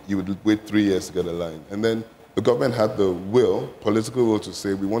 you would wait 3 years to get a line. And then the government had the political will to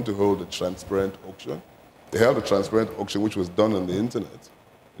say, we want to hold a transparent auction. They held a transparent auction, which was done on the internet.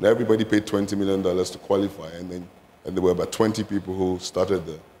 And everybody paid $20 million to qualify, and there were about 20 people who started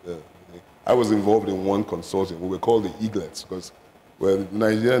I was involved in one consortium. We were called the Eaglets, because the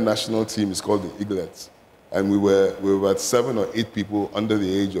Nigerian national team is called the Eaglets. And we were about 7 or 8 people under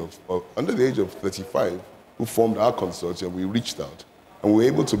the age of 35 who formed our consortium. We reached out. And we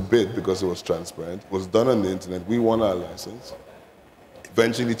were able to bid because it was transparent. It was done on the internet. We won our license.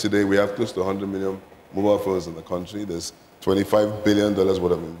 Eventually today we have close to 100 million mobile phones in the country. There's $25 billion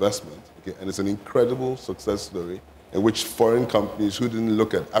worth of investment. And it's an incredible success story in which foreign companies who didn't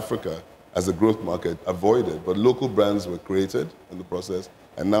look at Africa as a growth market avoided, but local brands were created in the process.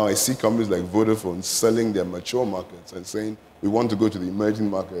 And now I see companies like Vodafone selling their mature markets and saying, we want to go to the emerging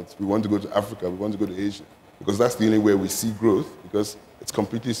markets, we want to go to Africa, we want to go to Asia. Because that's the only way we see growth, because it's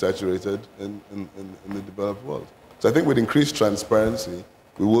completely saturated in the developed world. So I think with increased transparency,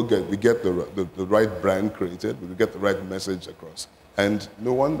 we get the right brand created, we will get the right message across. And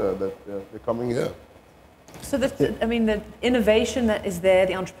no wonder that they're coming here. So the innovation that is there,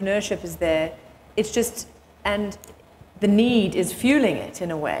 the entrepreneurship is there, it's just, and the need is fueling it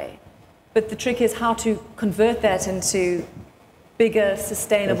in a way. But the trick is how to convert that into bigger,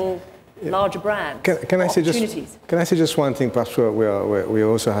 sustainable, larger brands, can I say just one thing, perhaps we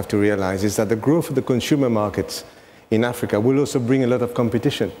also have to realize is that the growth of the consumer markets in Africa will also bring a lot of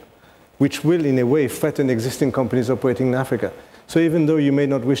competition, which will in a way threaten existing companies operating in Africa. So even though you may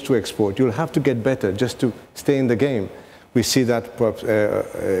not wish to export, you'll have to get better just to stay in the game. We see that perhaps,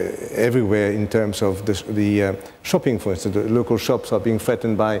 everywhere in terms of the shopping, for instance. The local shops are being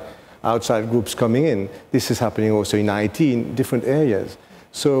threatened by outside groups coming in. This is happening also in IT in different areas.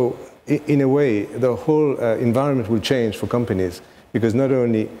 So in a way, the whole environment will change for companies, because not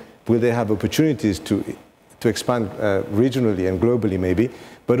only will they have opportunities to expand regionally and globally maybe,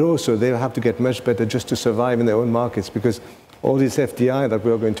 but also they'll have to get much better just to survive in their own markets, because all this FDI that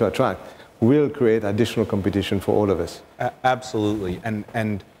we're going to attract will create additional competition for all of us. Absolutely.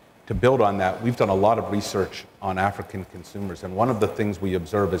 And to build on that, we've done a lot of research on African consumers. And one of the things we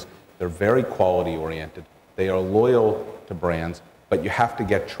observe is They're very quality oriented. They are loyal to brands, but you have to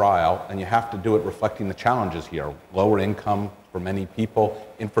get trial, and you have to do it reflecting the challenges here. Lower income for many people,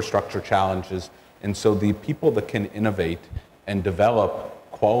 infrastructure challenges. And so the people that can innovate and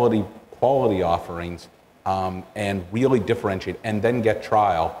develop quality offerings and really differentiate and then get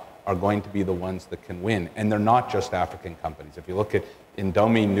trial are going to be the ones that can win. And they're not just African companies. If you look at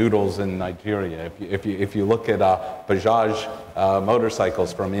Indomie noodles in Nigeria, if you look at Bajaj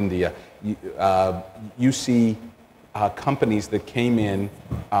motorcycles from India, you see companies that came in,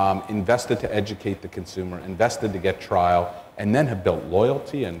 invested to educate the consumer, invested to get trial, and then have built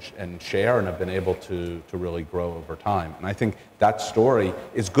loyalty and share and have been able to really grow over time. And I think that story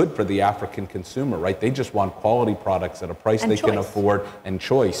is good for the African consumer, right? They just want quality products at a price they can afford and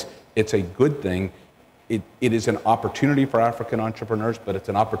choice. It's a good thing. It is an opportunity for African entrepreneurs, but it's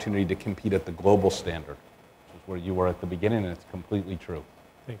an opportunity to compete at the global standard, which is where you were at the beginning, and it's completely true.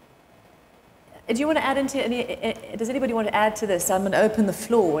 Do you want to add into any, does anybody want to add to this? I'm going to open the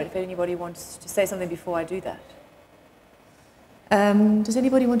floor if anybody wants to say something before I do that. Does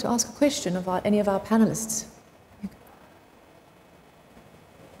anybody want to ask a question of any of our panelists?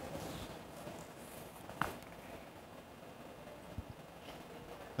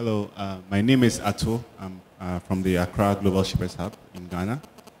 Hello, my name is Ato. I'm from the Accra Global Shippers Hub in Ghana.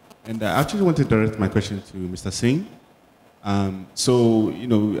 And I actually want to direct my question to Mr. Singh. So, you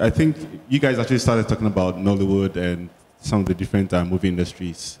know, I think you guys actually started talking about Nollywood and some of the different movie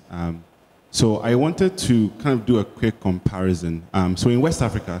industries. So I wanted to kind of do a quick comparison. So in West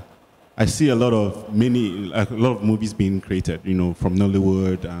Africa, I see a lot of movies being created, you know, from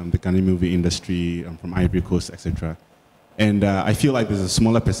Nollywood, the Ghanaian movie industry, from Ivory Coast, etc. And I feel like there's a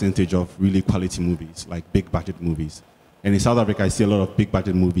smaller percentage of really quality movies, like big budget movies. And in South Africa, I see a lot of big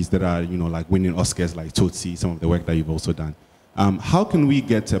budget movies that are, you know, like winning Oscars, like Tsotsi, some of the work that you've also done. How can we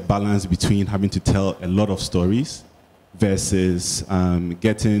get a balance between having to tell a lot of stories versus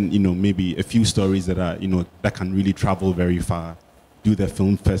getting, you know, maybe a few stories that are, you know, that can really travel very far, do the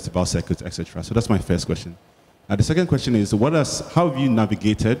film festival circuits, etc. So that's my first question. The second question is, how have you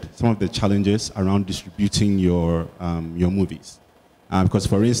navigated some of the challenges around distributing your movies? Because,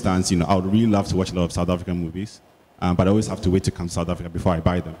 for instance, you know, I would really love to watch a lot of South African movies, but I always have to wait to come to South Africa before I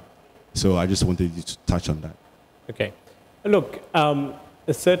buy them. So I just wanted you to touch on that. Okay. Look,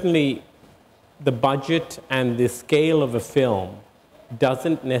 certainly the budget and the scale of a film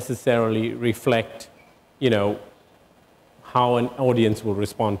doesn't necessarily reflect, you know, how an audience will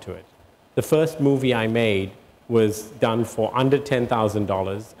respond to it. The first movie I made was done for under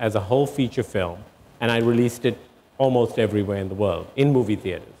 $10,000 as a whole feature film, and I released it almost everywhere in the world, in movie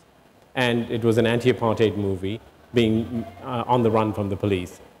theaters. And it was an anti-apartheid movie being on the run from the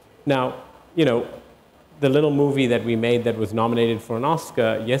police. Now, you know, the little movie that we made that was nominated for an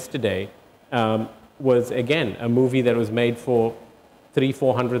Oscar yesterday was, again, a movie that was made for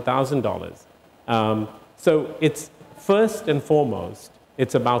 $300,000-400,000. So it's first and foremost,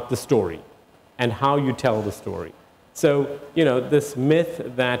 it's about the story and how you tell the story. So, you know, this myth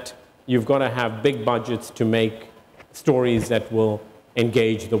that you've got to have big budgets to make stories that will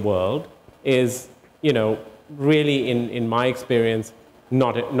engage the world is, you know, really, in my experience,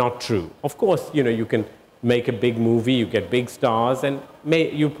 not true. Of course, you know, you can make a big movie, you get big stars, and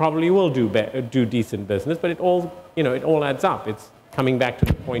you probably will do decent business, but it all, you know, it all adds up. It's coming back to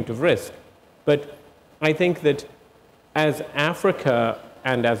the point of risk. But I think that as Africa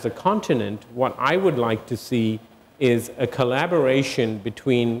and as a continent, what I would like to see is a collaboration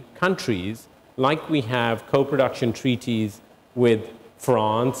between countries, like we have co-production treaties with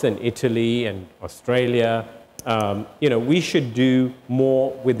France and Italy and Australia. You know, we should do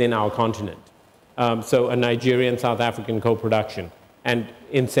more within our continent. So a Nigerian-South African co-production, and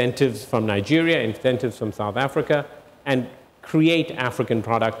incentives from Nigeria, incentives from South Africa, and create African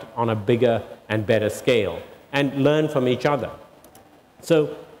product on a bigger and better scale, and learn from each other.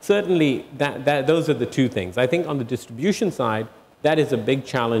 So certainly, those are the two things. I think on the distribution side, that is a big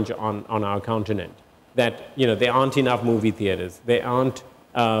challenge on our continent. That, you know, there aren't enough movie theaters. There aren't,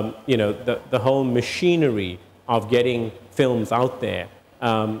 you know, the whole machinery of getting films out there,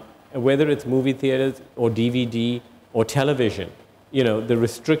 whether it's movie theaters or DVD or television, you know, the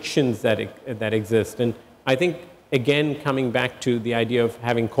restrictions that exist. And I think, again, coming back to the idea of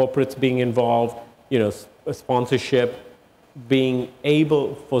having corporates being involved, you know, sponsorship, being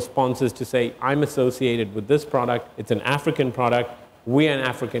able for sponsors to say, I'm associated with this product, it's an African product, we're an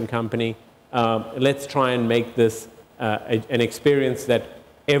African company, let's try and make this an experience that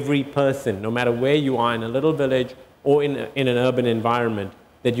every person, no matter where you are in a little village or in an urban environment,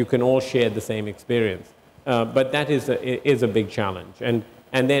 that you can all share the same experience. But that is a big challenge. And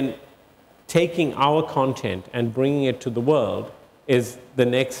then taking our content and bringing it to the world is the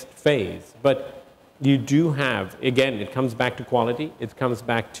next phase. But you do have, again, it comes back to quality. It comes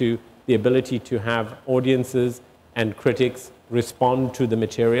back to the ability to have audiences and critics respond to the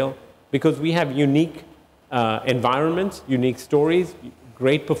material, because we have unique environments, unique stories,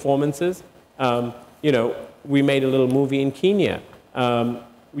 great performances. You know, we made a little movie in Kenya.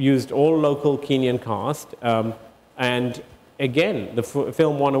 We used all local Kenyan cast, and again, the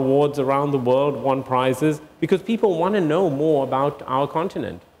film won awards around the world, won prizes, because people want to know more about our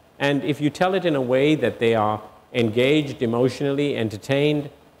continent. And if you tell it in a way that they are engaged, emotionally entertained,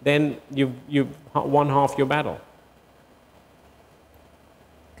 then you've won half your battle.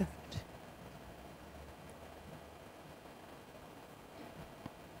 Good.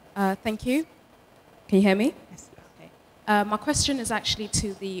 Thank you. Can you hear me? Yes. Okay. My question is actually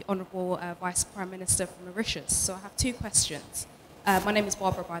to the Honourable Vice Prime Minister from Mauritius. So I have two questions. My name is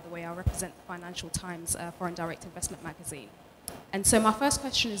Barbara, by the way. I represent the Financial Times Foreign Direct Investment magazine. And so my first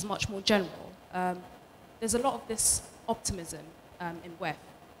question is much more general. There's a lot of this optimism in WEF.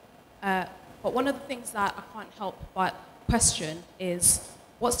 But one of the things that I can't help but question is,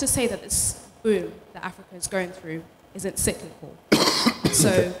 what's to say that this boom that Africa is going through isn't cyclical?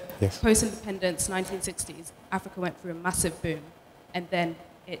 So yes. Post-independence, 1960s, Africa went through a massive boom, and then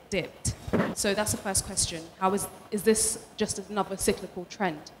it dipped. So that's the first question. How is this just another cyclical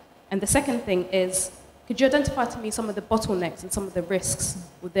trend? And the second thing is, could you identify to me some of the bottlenecks and some of the risks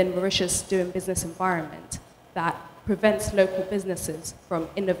within Mauritius' doing business environment that prevents local businesses from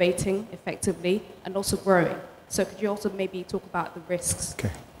innovating effectively and also growing? So could you also maybe talk about the risks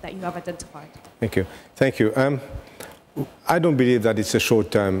that you have identified? Thank you. Thank you. I don't believe that it's a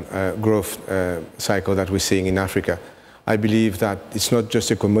short-term growth cycle that we're seeing in Africa. I believe that it's not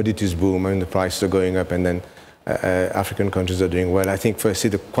just a commodities boom and the prices are going up and then African countries are doing well. I think firstly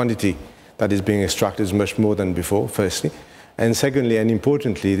the quantity that is being extracted is much more than before, firstly. And secondly, and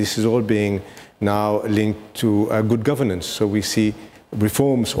importantly, this is all being now linked to good governance. So we see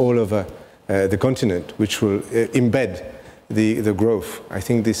reforms all over the continent which will embed the growth. I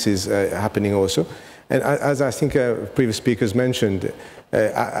think this is happening also. And as I think previous speakers mentioned,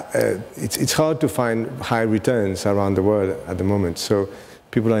 it's hard to find high returns around the world at the moment. So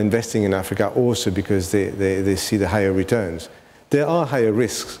people are investing in Africa also because they see the higher returns. There are higher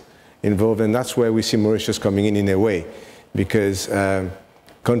risks involved, and that's where we see Mauritius coming in a way, because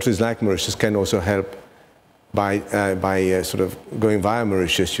countries like Mauritius can also help by sort of going via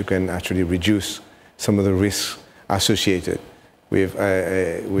Mauritius. You can actually reduce some of the risks associated with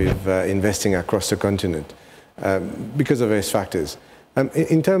investing across the continent because of various factors.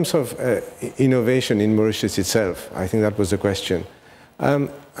 In terms of innovation in Mauritius itself, I think that was the question.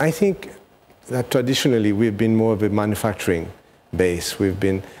 I think that traditionally we've been more of a manufacturing base.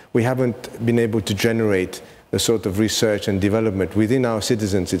 We haven't been able to generate the sort of research and development within our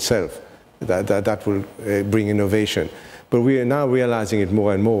citizens itself that will bring innovation. But we are now realizing it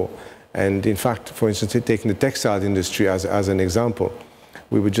more and more. And in fact, for instance, taking the textile industry as an example,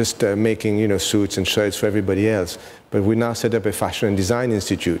 we were just making suits and shirts for everybody else. But we now set up a fashion and design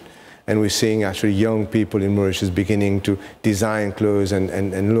institute. And we're seeing actually young people in Mauritius beginning to design clothes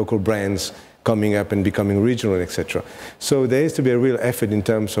and local brands coming up and becoming regional, etc. So there is to be a real effort in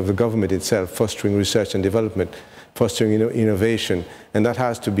terms of the government itself, fostering research and development, fostering innovation. And that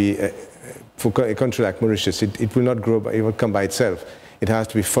has to be, for a country like Mauritius, it will not grow, it will come by itself. It has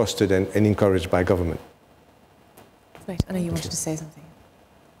to be fostered and encouraged by government. Great. I know you wanted to say something.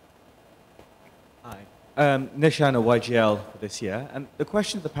 Hi. Nishana YGL for this year. And the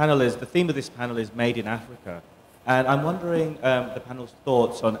question of the panel is, the theme of this panel is Made in Africa. And I'm wondering the panel's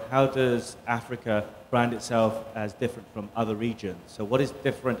thoughts on how does Africa brand itself as different from other regions? So what is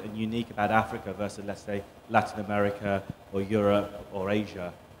different and unique about Africa versus, let's say, Latin America or Europe or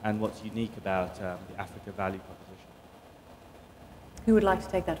Asia? And what's unique about the Africa value proposition? Who would like to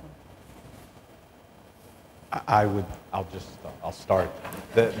take that one? I'll start.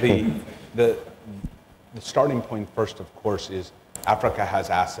 The starting point first, of course, is Africa has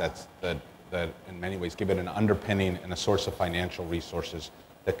assets that in many ways give it an underpinning and a source of financial resources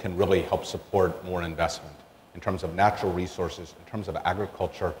that can really help support more investment. In terms of natural resources, in terms of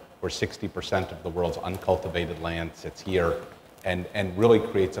agriculture, where 60% of the world's uncultivated land sits here, and really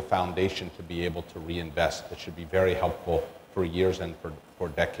creates a foundation to be able to reinvest that should be very helpful for years and for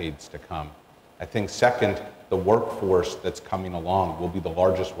decades to come. I think second, the workforce that's coming along will be the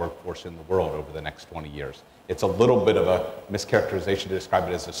largest workforce in the world over the next 20 years. It's a little bit of a mischaracterization to describe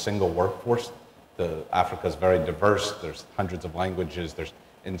it as a single workforce. Africa is very diverse, there's hundreds of languages,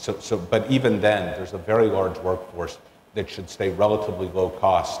 but even then, there's a very large workforce that should stay relatively low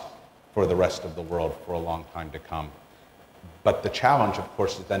cost for the rest of the world for a long time to come. But the challenge, of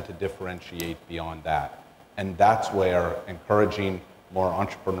course, is then to differentiate beyond that. And that's where encouraging more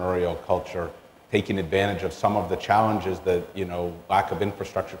entrepreneurial culture, taking advantage of some of the challenges that, you know, lack of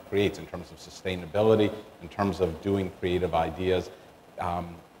infrastructure creates in terms of sustainability, in terms of doing creative ideas,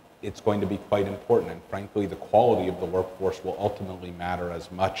 it's going to be quite important. And frankly, the quality of the workforce will ultimately matter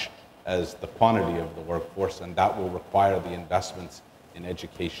as much as the quantity of the workforce, and that will require the investments in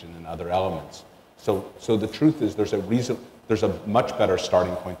education and other elements. So the truth is there's a much better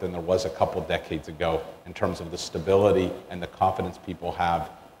starting point than there was a couple decades ago in terms of the stability and the confidence people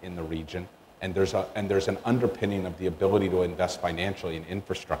have in the region. And there's an underpinning of the ability to invest financially in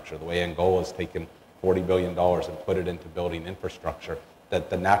infrastructure, the way Angola has taken $40 billion and put it into building infrastructure that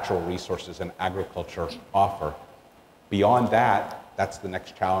the natural resources and agriculture offer. Beyond that, that's the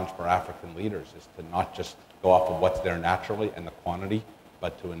next challenge for African leaders, is to not just go off of what's there naturally and the quantity,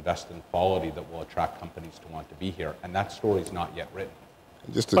 but to invest in quality that will attract companies to want to be here. And that story is not yet written.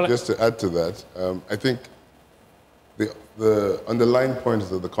 Just to add to that, I think the underlying point is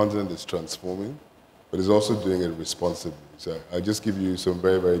that the continent is transforming, but is also doing it responsibly. So I'll just give you some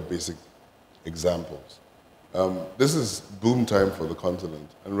very, very basic examples. This is boom time for the continent,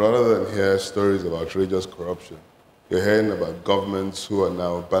 and rather than hear stories of outrageous corruption, you're hearing about governments who are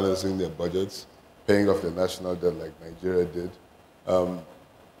now balancing their budgets, paying off their national debt like Nigeria did.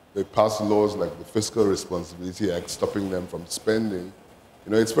 They passed laws like the Fiscal Responsibility Act, stopping them from spending.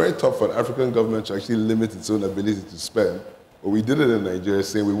 You know, it's very tough for an African government to actually limit its own ability to spend. But we did it in Nigeria,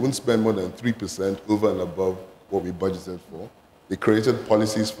 saying we wouldn't spend more than 3% over and above what we budgeted for. They created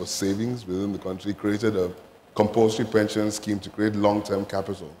policies for savings within the country, created a compulsory pension scheme to create long-term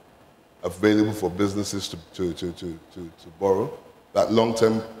capital available for businesses to borrow. That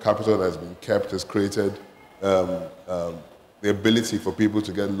long-term capital that has been kept has created the ability for people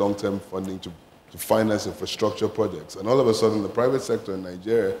to get long-term funding to finance infrastructure projects. And all of a sudden, the private sector in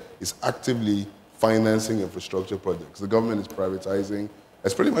Nigeria is actively financing infrastructure projects. The government is privatizing.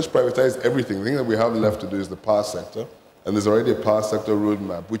 It's pretty much privatized everything. The thing that we have left to do is the power sector. And there's already a power sector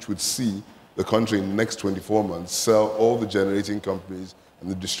roadmap which would see the country in the next 24 months sell all the generating companies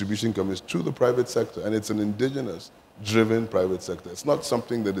and the distribution companies to the private sector. And it's an indigenous-driven private sector. It's not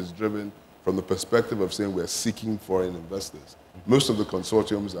something that is driven from the perspective of saying we're seeking foreign investors. Most of the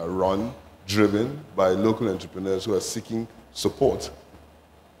consortiums are driven by local entrepreneurs who are seeking support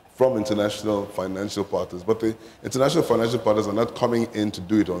from international financial partners. But the international financial partners are not coming in to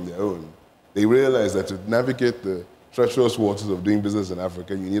do it on their own. They realize that to navigate the treacherous waters of doing business in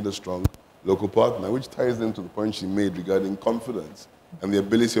Africa, you need a strong local partner, which ties them to the point she made regarding confidence and the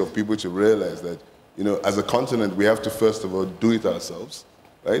ability of people to realize that, you know, as a continent, we have to first of all do it ourselves,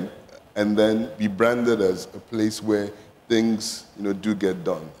 right? And then be branded as a place where things, you know, do get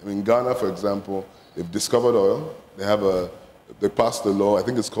done. I mean, Ghana, for example, they've discovered oil. They passed a law, I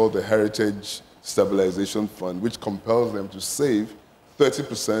think it's called the Heritage Stabilization Fund, which compels them to save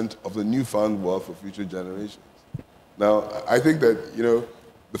 30% of the newfound wealth for future generations. Now, I think that, you know,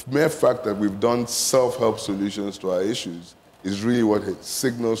 the mere fact that we've done self-help solutions to our issues is really what it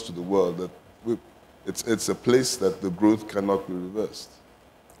signals to the world that it's a place that the growth cannot be reversed.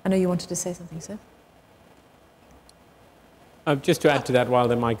 I know you wanted to say something, sir. Just to add to that, while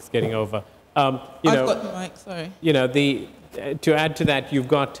the mic's getting over, I've got the mic. Sorry. You know, to add to that,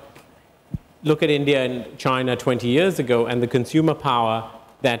 look at India and China 20 years ago, and the consumer power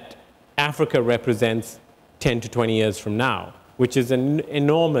that Africa represents 10 to 20 years from now, which is an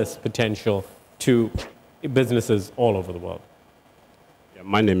enormous potential to businesses all over the world. Yeah,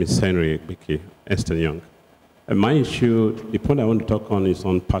 my name is Henry Biki, Ernst & Young. And my issue, the point I want to talk on is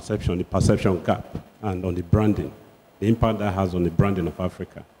on perception, the perception gap, and on the branding, the impact that has on the branding of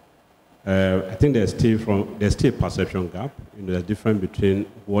Africa. I think there's still a perception gap. You know, there's a difference between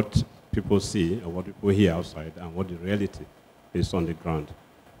what people see or what people hear outside and what the reality is on the ground.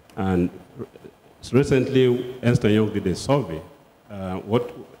 And recently, Ernst & Young did a survey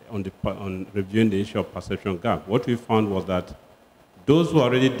on reviewing the issue of perception gap. What we found was that those who are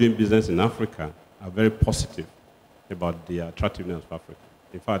already doing business in Africa are very positive about the attractiveness of Africa.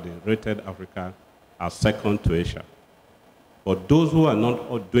 In fact, they rated Africa as second to Asia. But those who are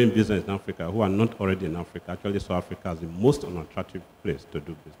not doing business in Africa, who are not already in Africa, actually saw Africa as the most unattractive place to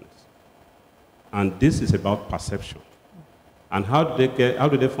do business. And this is about perception. And how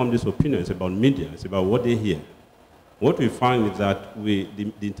do they form this opinion? It's about media. It's about what they hear. What we find is that the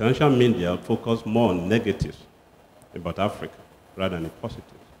international media focus more on negatives about Africa rather than the positives.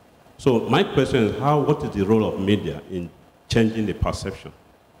 So my question is, what is the role of media in changing the perception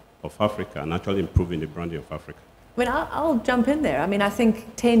of Africa and actually improving the branding of Africa? I mean, I'll jump in there. I mean, I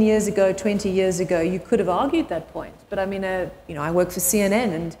think 10 years ago, 20 years ago, you could have argued that point. But I mean, you know, I work for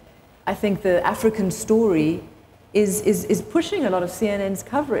CNN, and I think the African story is pushing a lot of CNN's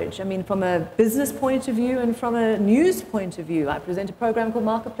coverage. I mean, from a business point of view and from a news point of view. I present a program called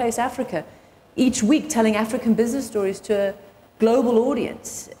Marketplace Africa, each week telling African business stories to a global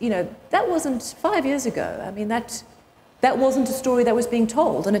audience. You know, that wasn't 5 years ago. I mean, that wasn't a story that was being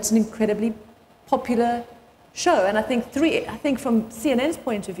told, and it's an incredibly popular show. And I think from CNN's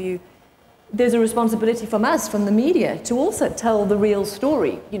point of view, there's a responsibility from us, from the media, to also tell the real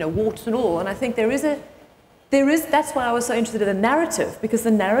story, you know, warts and all. And I think that's why I was so interested in the narrative, because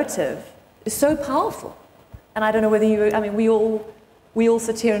the narrative is so powerful. And I don't know whether I mean, we all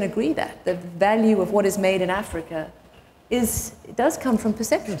sit here and agree that the value of what is made in Africa it does come from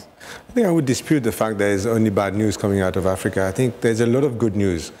perceptions. I think I would dispute the fact there is only bad news coming out of Africa. I think there's a lot of good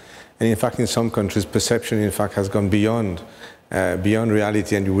news. And in fact, in some countries, perception, in fact, has gone beyond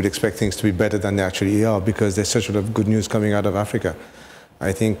reality, and you would expect things to be better than they actually are, because there's such a lot of good news coming out of Africa.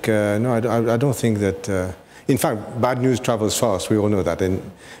 I think, no, I don't think that, in fact, bad news travels fast, we all know that, and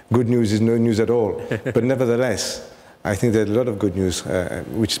good news is no news at all. But nevertheless, I think there's a lot of good news,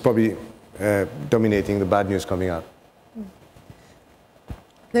 which is probably dominating the bad news coming out.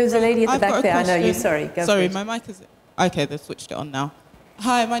 There's a lady at the back there, I know you, sorry. Go sorry, my mic is, okay, they've switched it on now.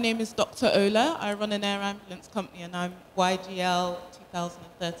 Hi, my name is Dr. Ola. I run an air ambulance company, and I'm YGL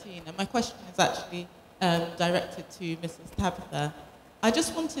 2013. And my question is actually directed to Mrs. Tabitha. I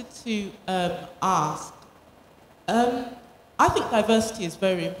just wanted to ask, I think diversity is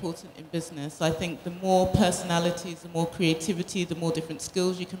very important in business. I think the more personalities, the more creativity, the more different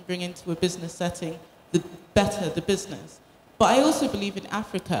skills you can bring into a business setting, the better the business. But I also believe in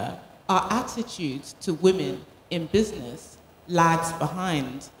Africa, our attitude to women in business lags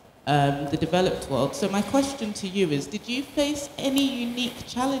behind the developed world. So my question to you is, did you face any unique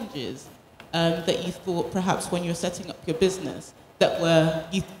challenges that you thought perhaps when you were setting up your business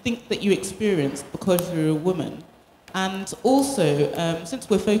that you think that you experienced because you're a woman? And also, since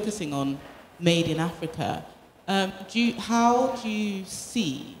we're focusing on Made in Africa, how do you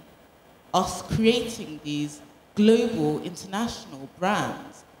see us creating these global, international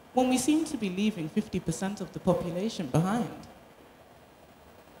brands when we seem to be leaving 50% of the population behind?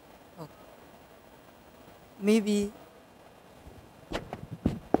 Maybe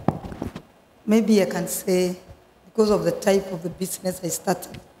I can say, because of the type of the business I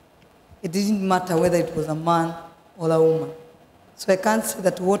started, it didn't matter whether it was a man or a woman. So I can't say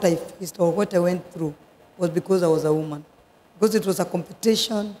that what I faced or what I went through was because I was a woman. Because it was a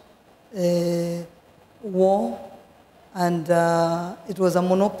competition, war, and it was a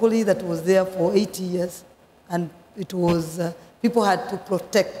monopoly that was there for 80 years, and it was, people had to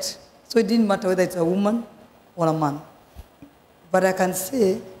protect. So it didn't matter whether it's a woman or a man. But I can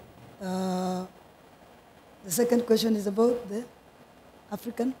say, the second question is about the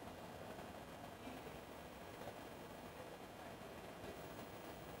African.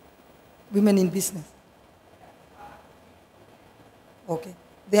 Women in business. Okay.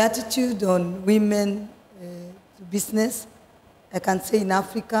 The attitude on women to business, I can say in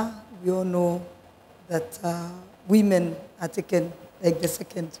Africa, we all know that women are taken like the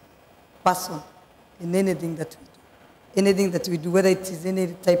second person in anything that we do. Anything that we do, whether it is any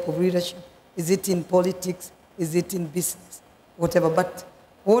type of leadership, is it in politics, is it in business, whatever. But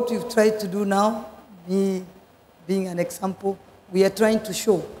what we've tried to do now, me being an example, we are trying to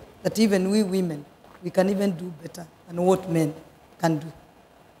show that even we women, we can even do better than what men can do.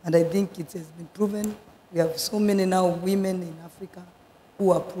 And I think it has been proven. We have so many now women in Africa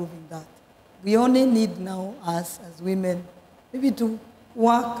who are proving that. We only need now, us as women, maybe to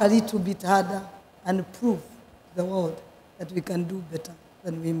work a little bit harder and prove to the world that we can do better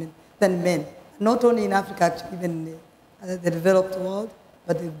than men. Not only in Africa, actually, even in the developed world,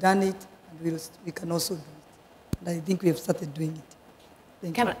 but they've done it, and we can also do it. And I think we have started doing it.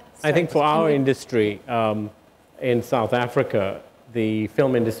 I think for our industry in South Africa, the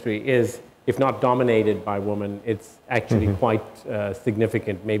film industry is, if not dominated by women, it's actually quite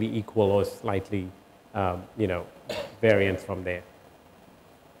significant, maybe equal or slightly, variance from there.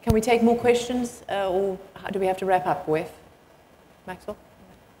 Can we take more questions, or do we have to wrap up with Maxwell?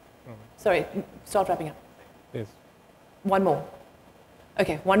 Sorry, start wrapping up. Yes. One more.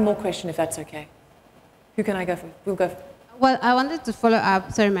 Okay, one more question, if that's okay. Who can I go for? We'll go for. Well, I wanted to follow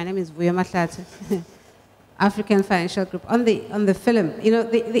up. Sorry, my name is Vuyo Mahlatu, African Financial Group. On the film,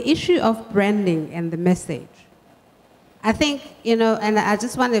 the issue of branding and the message. I think, and I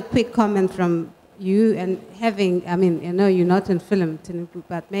just want a quick comment from you and having, you're not in film, Tinubu,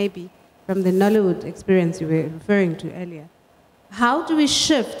 but maybe from the Nollywood experience you were referring to earlier. How do we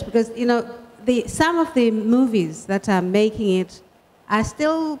shift? Because, you know, some of the movies that are making it are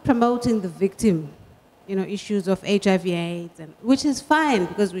still promoting the victim, you know, issues of HIV/AIDS, which is fine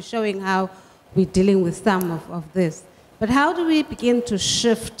because we're showing how we're dealing with some of this. But how do we begin to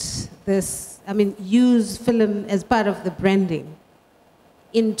shift this, I mean, use film as part of the branding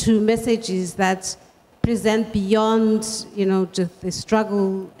into messages that present beyond, you know, just the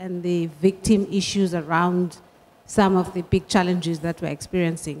struggle and the victim issues around some of the big challenges that we're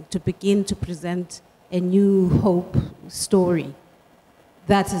experiencing, to begin to present a new hope story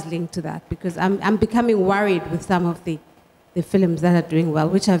that is linked to that? Because I'm becoming worried with some of the films that are doing well,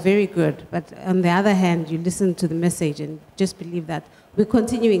 which are very good, but on the other hand, you listen to the message and just believe that we're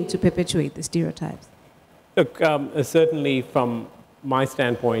continuing to perpetuate the stereotypes. Look, certainly from my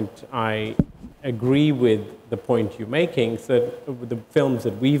standpoint, I agree with the point you're making. So the films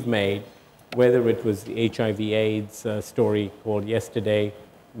that we've made, whether it was the HIV/AIDS story called Yesterday,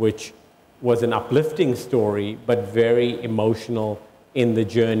 which was an uplifting story, but very emotional in the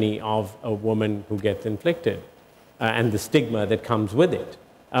journey of a woman who gets inflicted and the stigma that comes with it.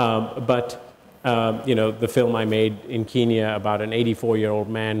 You know, the film I made in Kenya about an 84-year-old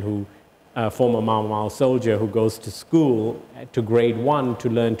man who, former Mau Mau soldier who goes to school to grade 1 to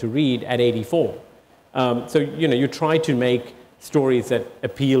learn to read at 84. So, you know, you try to make stories that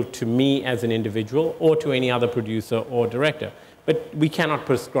appeal to me as an individual or to any other producer or director. But we cannot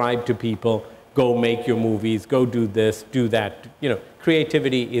prescribe to people, go make your movies, go do this, do that. You know,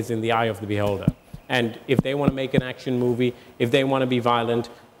 creativity is in the eye of the beholder. And if they want to make an action movie, if they want to be violent,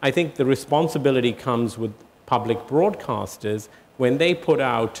 I think the responsibility comes with public broadcasters when they put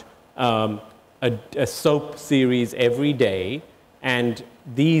out a soap series every day and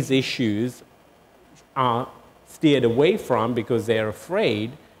these issues are steered away from because they're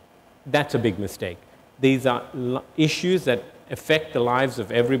afraid. That's a big mistake. These are issues that affect the lives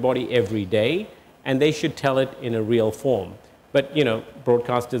of everybody every day, and they should tell it in a real form. But, you know,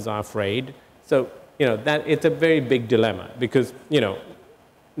 broadcasters are afraid. So, you know, that it's a very big dilemma because, you know,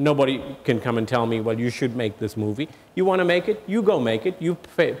 nobody can come and tell me, well, you should make this movie. You want to make it? You go make it. You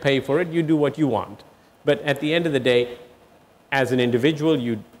pay for it. You do what you want. But at the end of the day, as an individual,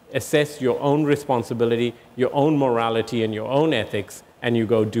 you assess your own responsibility, your own morality, and your own ethics, and you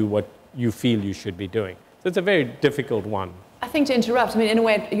go do what you feel you should be doing. So it's a very difficult one. I think to interrupt, I mean, in a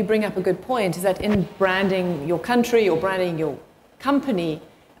way, you bring up a good point, is that in branding your country or branding your company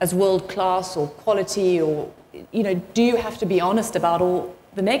as world-class or quality or, you know, do you have to be honest about all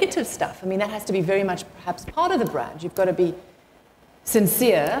the negative stuff? I mean, that has to be very much perhaps part of the brand. You've got to be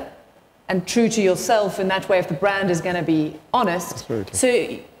sincere and true to yourself in that way if the brand is going to be honest. Absolutely.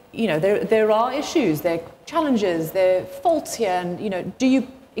 So, you know, there are issues, there are challenges, there are faults here, and, you know, do you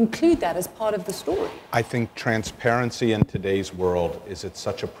include that as part of the story? I think transparency in today's world is at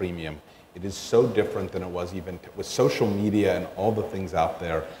such a premium. It is so different than it was even with social media and all the things out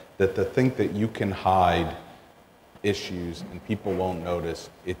there, that to think that you can hide issues and people won't notice,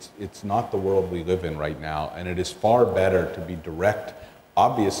 it's not the world we live in right now. And it is far better to be direct,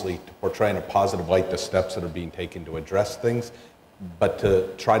 obviously to portray in a positive light the steps that are being taken to address things, but to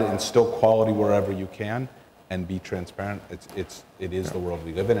try to instill quality wherever you can and be transparent. It is the world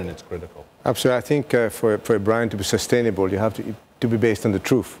we live in, and it's critical. Absolutely. I think for a brand to be sustainable, you have to be based on the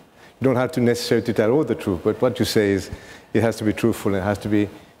truth. You don't have to necessarily tell all the truth, but what you say is it has to be truthful, and it has to be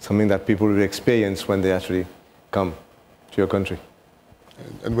something that people will experience when they actually come to your country.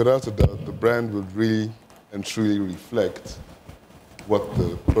 And without a doubt, the brand would really and truly reflect what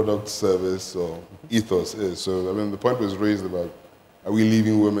the product, service, or ethos is. So, I mean, the point was raised about, are we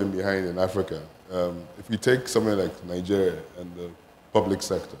leaving women behind in Africa? If you take somewhere like Nigeria and the public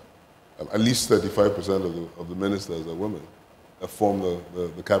sector, at least 35% of the ministers are women that form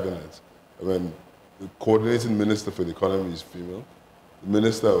the cabinet. I mean, the coordinating minister for the economy is female, the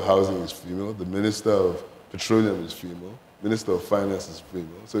minister of housing is female, the minister of petroleum is female, minister of finance is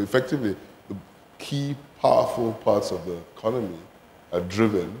female. So effectively, the key powerful parts of the economy are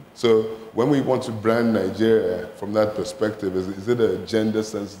driven. So when we want to brand Nigeria from that perspective, is it a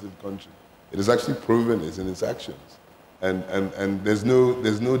gender-sensitive country? It is actually proven it in its actions. And there's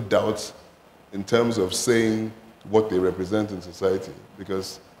no doubt in terms of saying what they represent in society,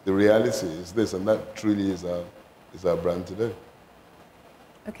 because the reality is this, and that truly is our brand today.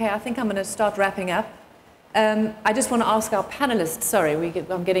 Okay, I think I'm going to start wrapping up. I just want to ask our panelists, sorry,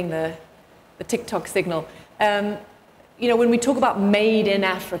 I'm getting the TikTok signal. You know, when we talk about made in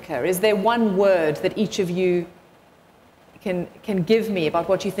Africa, is there one word that each of you can give me about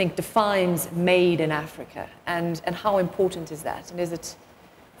what you think defines made in Africa, and how important is that? And is it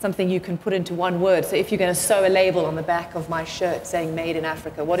something you can put into one word. So if you're going to sew a label on the back of my shirt saying "Made in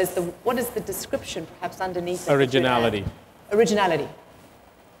Africa," what is the description perhaps underneath it? Originality. Originality.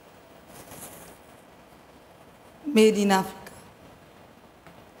 Made in Africa.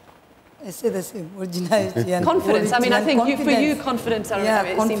 I say the same, originality and confidence. I mean, I think confidence. for you, confidence,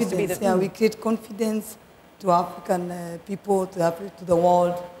 confidence. Seems to be the thing. Yeah, we create confidence to African people, to the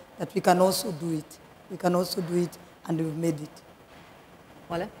world, that we can also do it. We can also do it, and we've made it.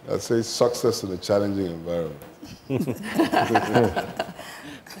 Wale? I'd say success in a challenging environment.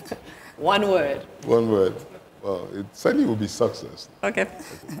 One word. One word. Well, it certainly will be success. Okay,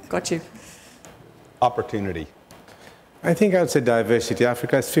 got you. Opportunity. I think I would say diversity.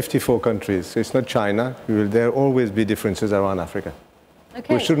 Africa has 54 countries, so it's not China. There will always be differences around Africa.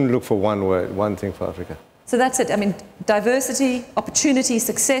 Okay. We shouldn't look for one word, one thing for Africa. So that's it. I mean, diversity, opportunity,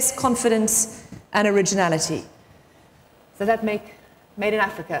 success, confidence, and originality. So that make Made in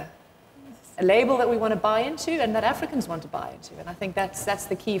Africa a label that we want to buy into and that Africans want to buy into. And I think that's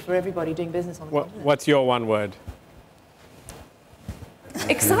the key for everybody doing business on the continent. What's your one word?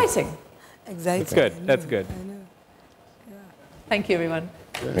 Exciting. Exciting. That's good. That's good. I know. Yeah. Thank you, everyone.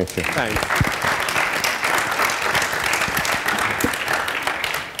 Thank you. Thanks.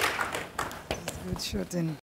 Good shooting.